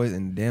Cowboys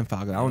and the damn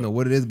Falcons. I don't know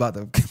what it is about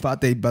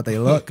their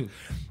luck.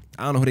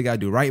 I don't know who they got to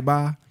do right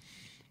by,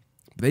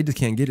 but they just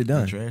can't get it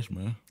done. Trash,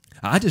 man.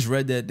 I just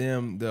read that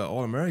the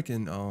All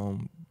American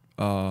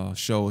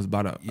show is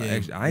about I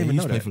didn't even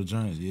know that. For the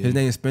Giants, His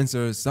name is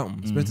Spencer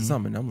something. Spencer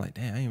something. I'm like,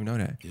 damn, I didn't even know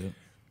that. Yeah.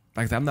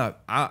 Like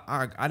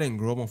I didn't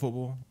grow up on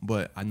football,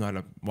 but I know how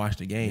to watch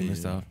the game and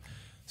stuff.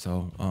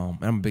 So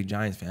I'm a big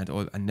Giants fan.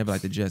 I never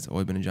liked the Jets.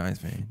 Always been a Giants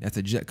fan. That's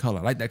a Jet color.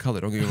 I like that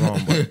color. Don't get me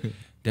wrong, but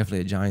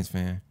definitely a Giants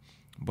fan.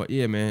 But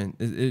yeah, man,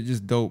 it's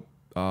just dope.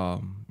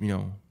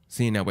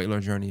 Seeing that weight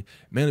loss journey,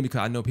 mainly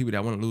because I know people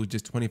that want to lose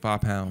just 25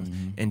 pounds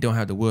and don't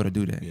have the will to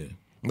do that. Yeah.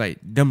 Like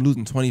them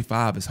losing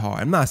 25 is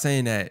hard. I'm not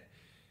saying that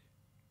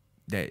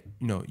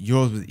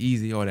yours was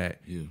easy or that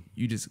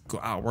you just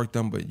go outwork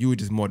them, but you were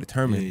just more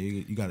determined.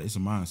 Yeah, you got it's a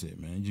mindset,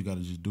 man. You just got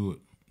to just do it.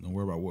 Don't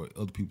worry about what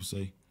other people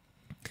say.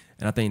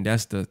 And I think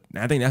that's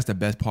the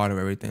best part of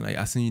everything. Like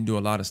I seen you do a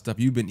lot of stuff.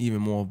 You've been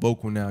even more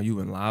vocal now. You've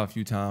been live a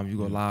few times. You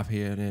go live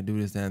here and then do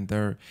this, that, and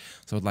third.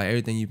 So it's like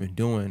everything you've been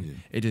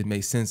doing, it just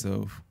makes sense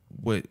of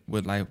what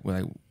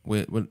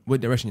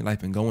direction your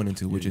life been going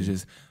into, which is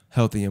just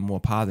healthy and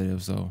more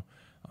positive. So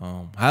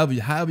however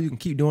you can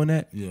keep doing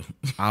that,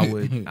 I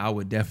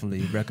would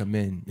definitely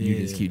recommend you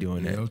just keep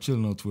doing that. I'm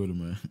chilling on Twitter,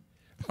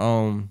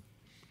 man.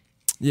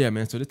 Yeah,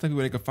 man. So this tell people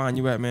where they can find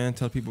you at, man.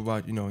 Tell people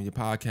about, your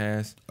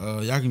podcast.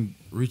 Y'all can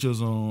reach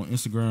us on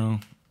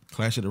Instagram,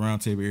 Clash at the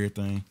Roundtable,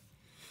 everything.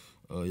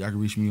 Y'all can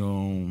reach me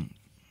on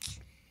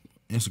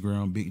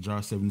Instagram, Big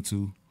Josh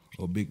 72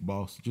 or Big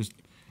Boss. Just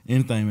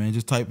anything, man.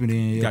 Just type it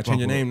in. You gotta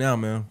change your name now,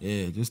 man.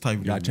 Yeah, just type it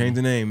in. You gotta change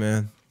the name,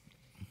 man.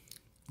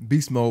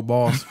 Beast Mode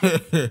Boss.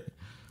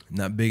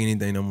 Not Big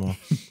anything no more.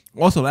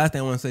 Also, last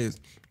thing I want to say is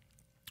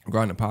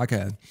regarding the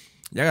podcast,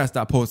 y'all gotta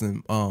stop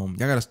posting. Y'all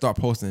gotta start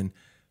posting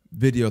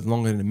videos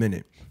longer than a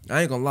minute.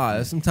 I ain't gonna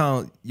lie.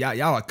 Sometimes y'all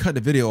like cut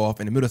the video off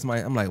in the middle of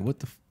somebody. I'm like, what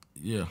the?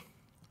 Yeah.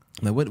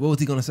 Like, what was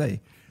he gonna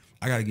say?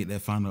 I gotta get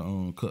that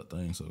final cut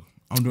thing. So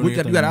I'm doing. You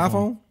got an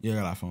iPhone? Yeah, I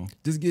got an iPhone.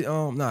 Just get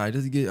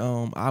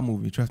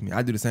iMovie. Trust me,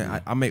 I do the same.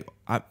 Yeah. I'll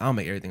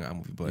make everything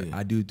iMovie, but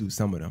I do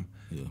some of them.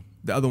 Yeah.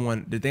 The other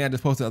one, the thing I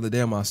just posted the other day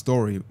on my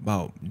story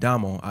about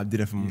Damo, I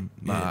did it from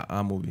my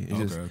iMovie.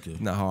 It's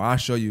just not hard. I'll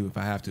show you if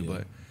I have to,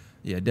 but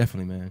yeah,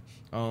 definitely, man.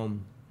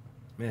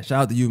 Man,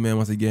 shout out to you, man,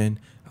 once again.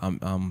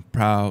 I'm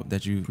proud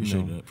that you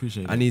appreciate that.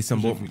 Appreciate that. I need some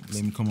more.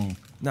 Let me come on.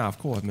 Nah, of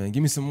course, man.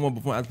 Give me some more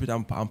before I'm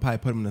probably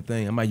put them in the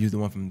thing. I might use the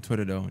one from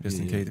Twitter though, just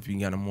in case if you can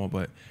get them more.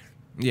 But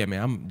yeah,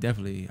 man,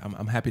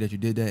 I'm happy that you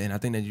did that, and I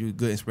think that you're a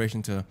good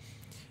inspiration to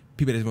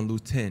people that just want to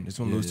lose 10, just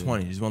want to lose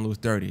 20, just want to lose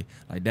 30.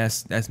 Like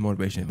that's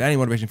motivation. If that ain't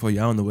motivation for you,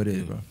 I don't know what it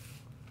is, bro.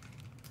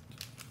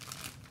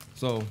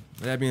 So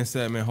with that being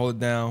said, man, hold it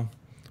down.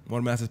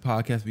 Motor Masters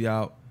Podcast, we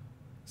out.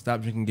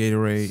 Stop drinking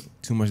Gatorade.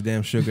 Too much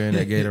damn sugar in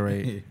that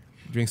Gatorade.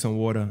 Drink some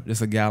water,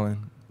 just a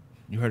gallon.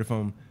 You heard it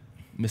from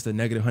Mr.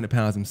 Negative 100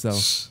 Pounds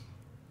himself.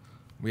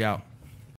 We out.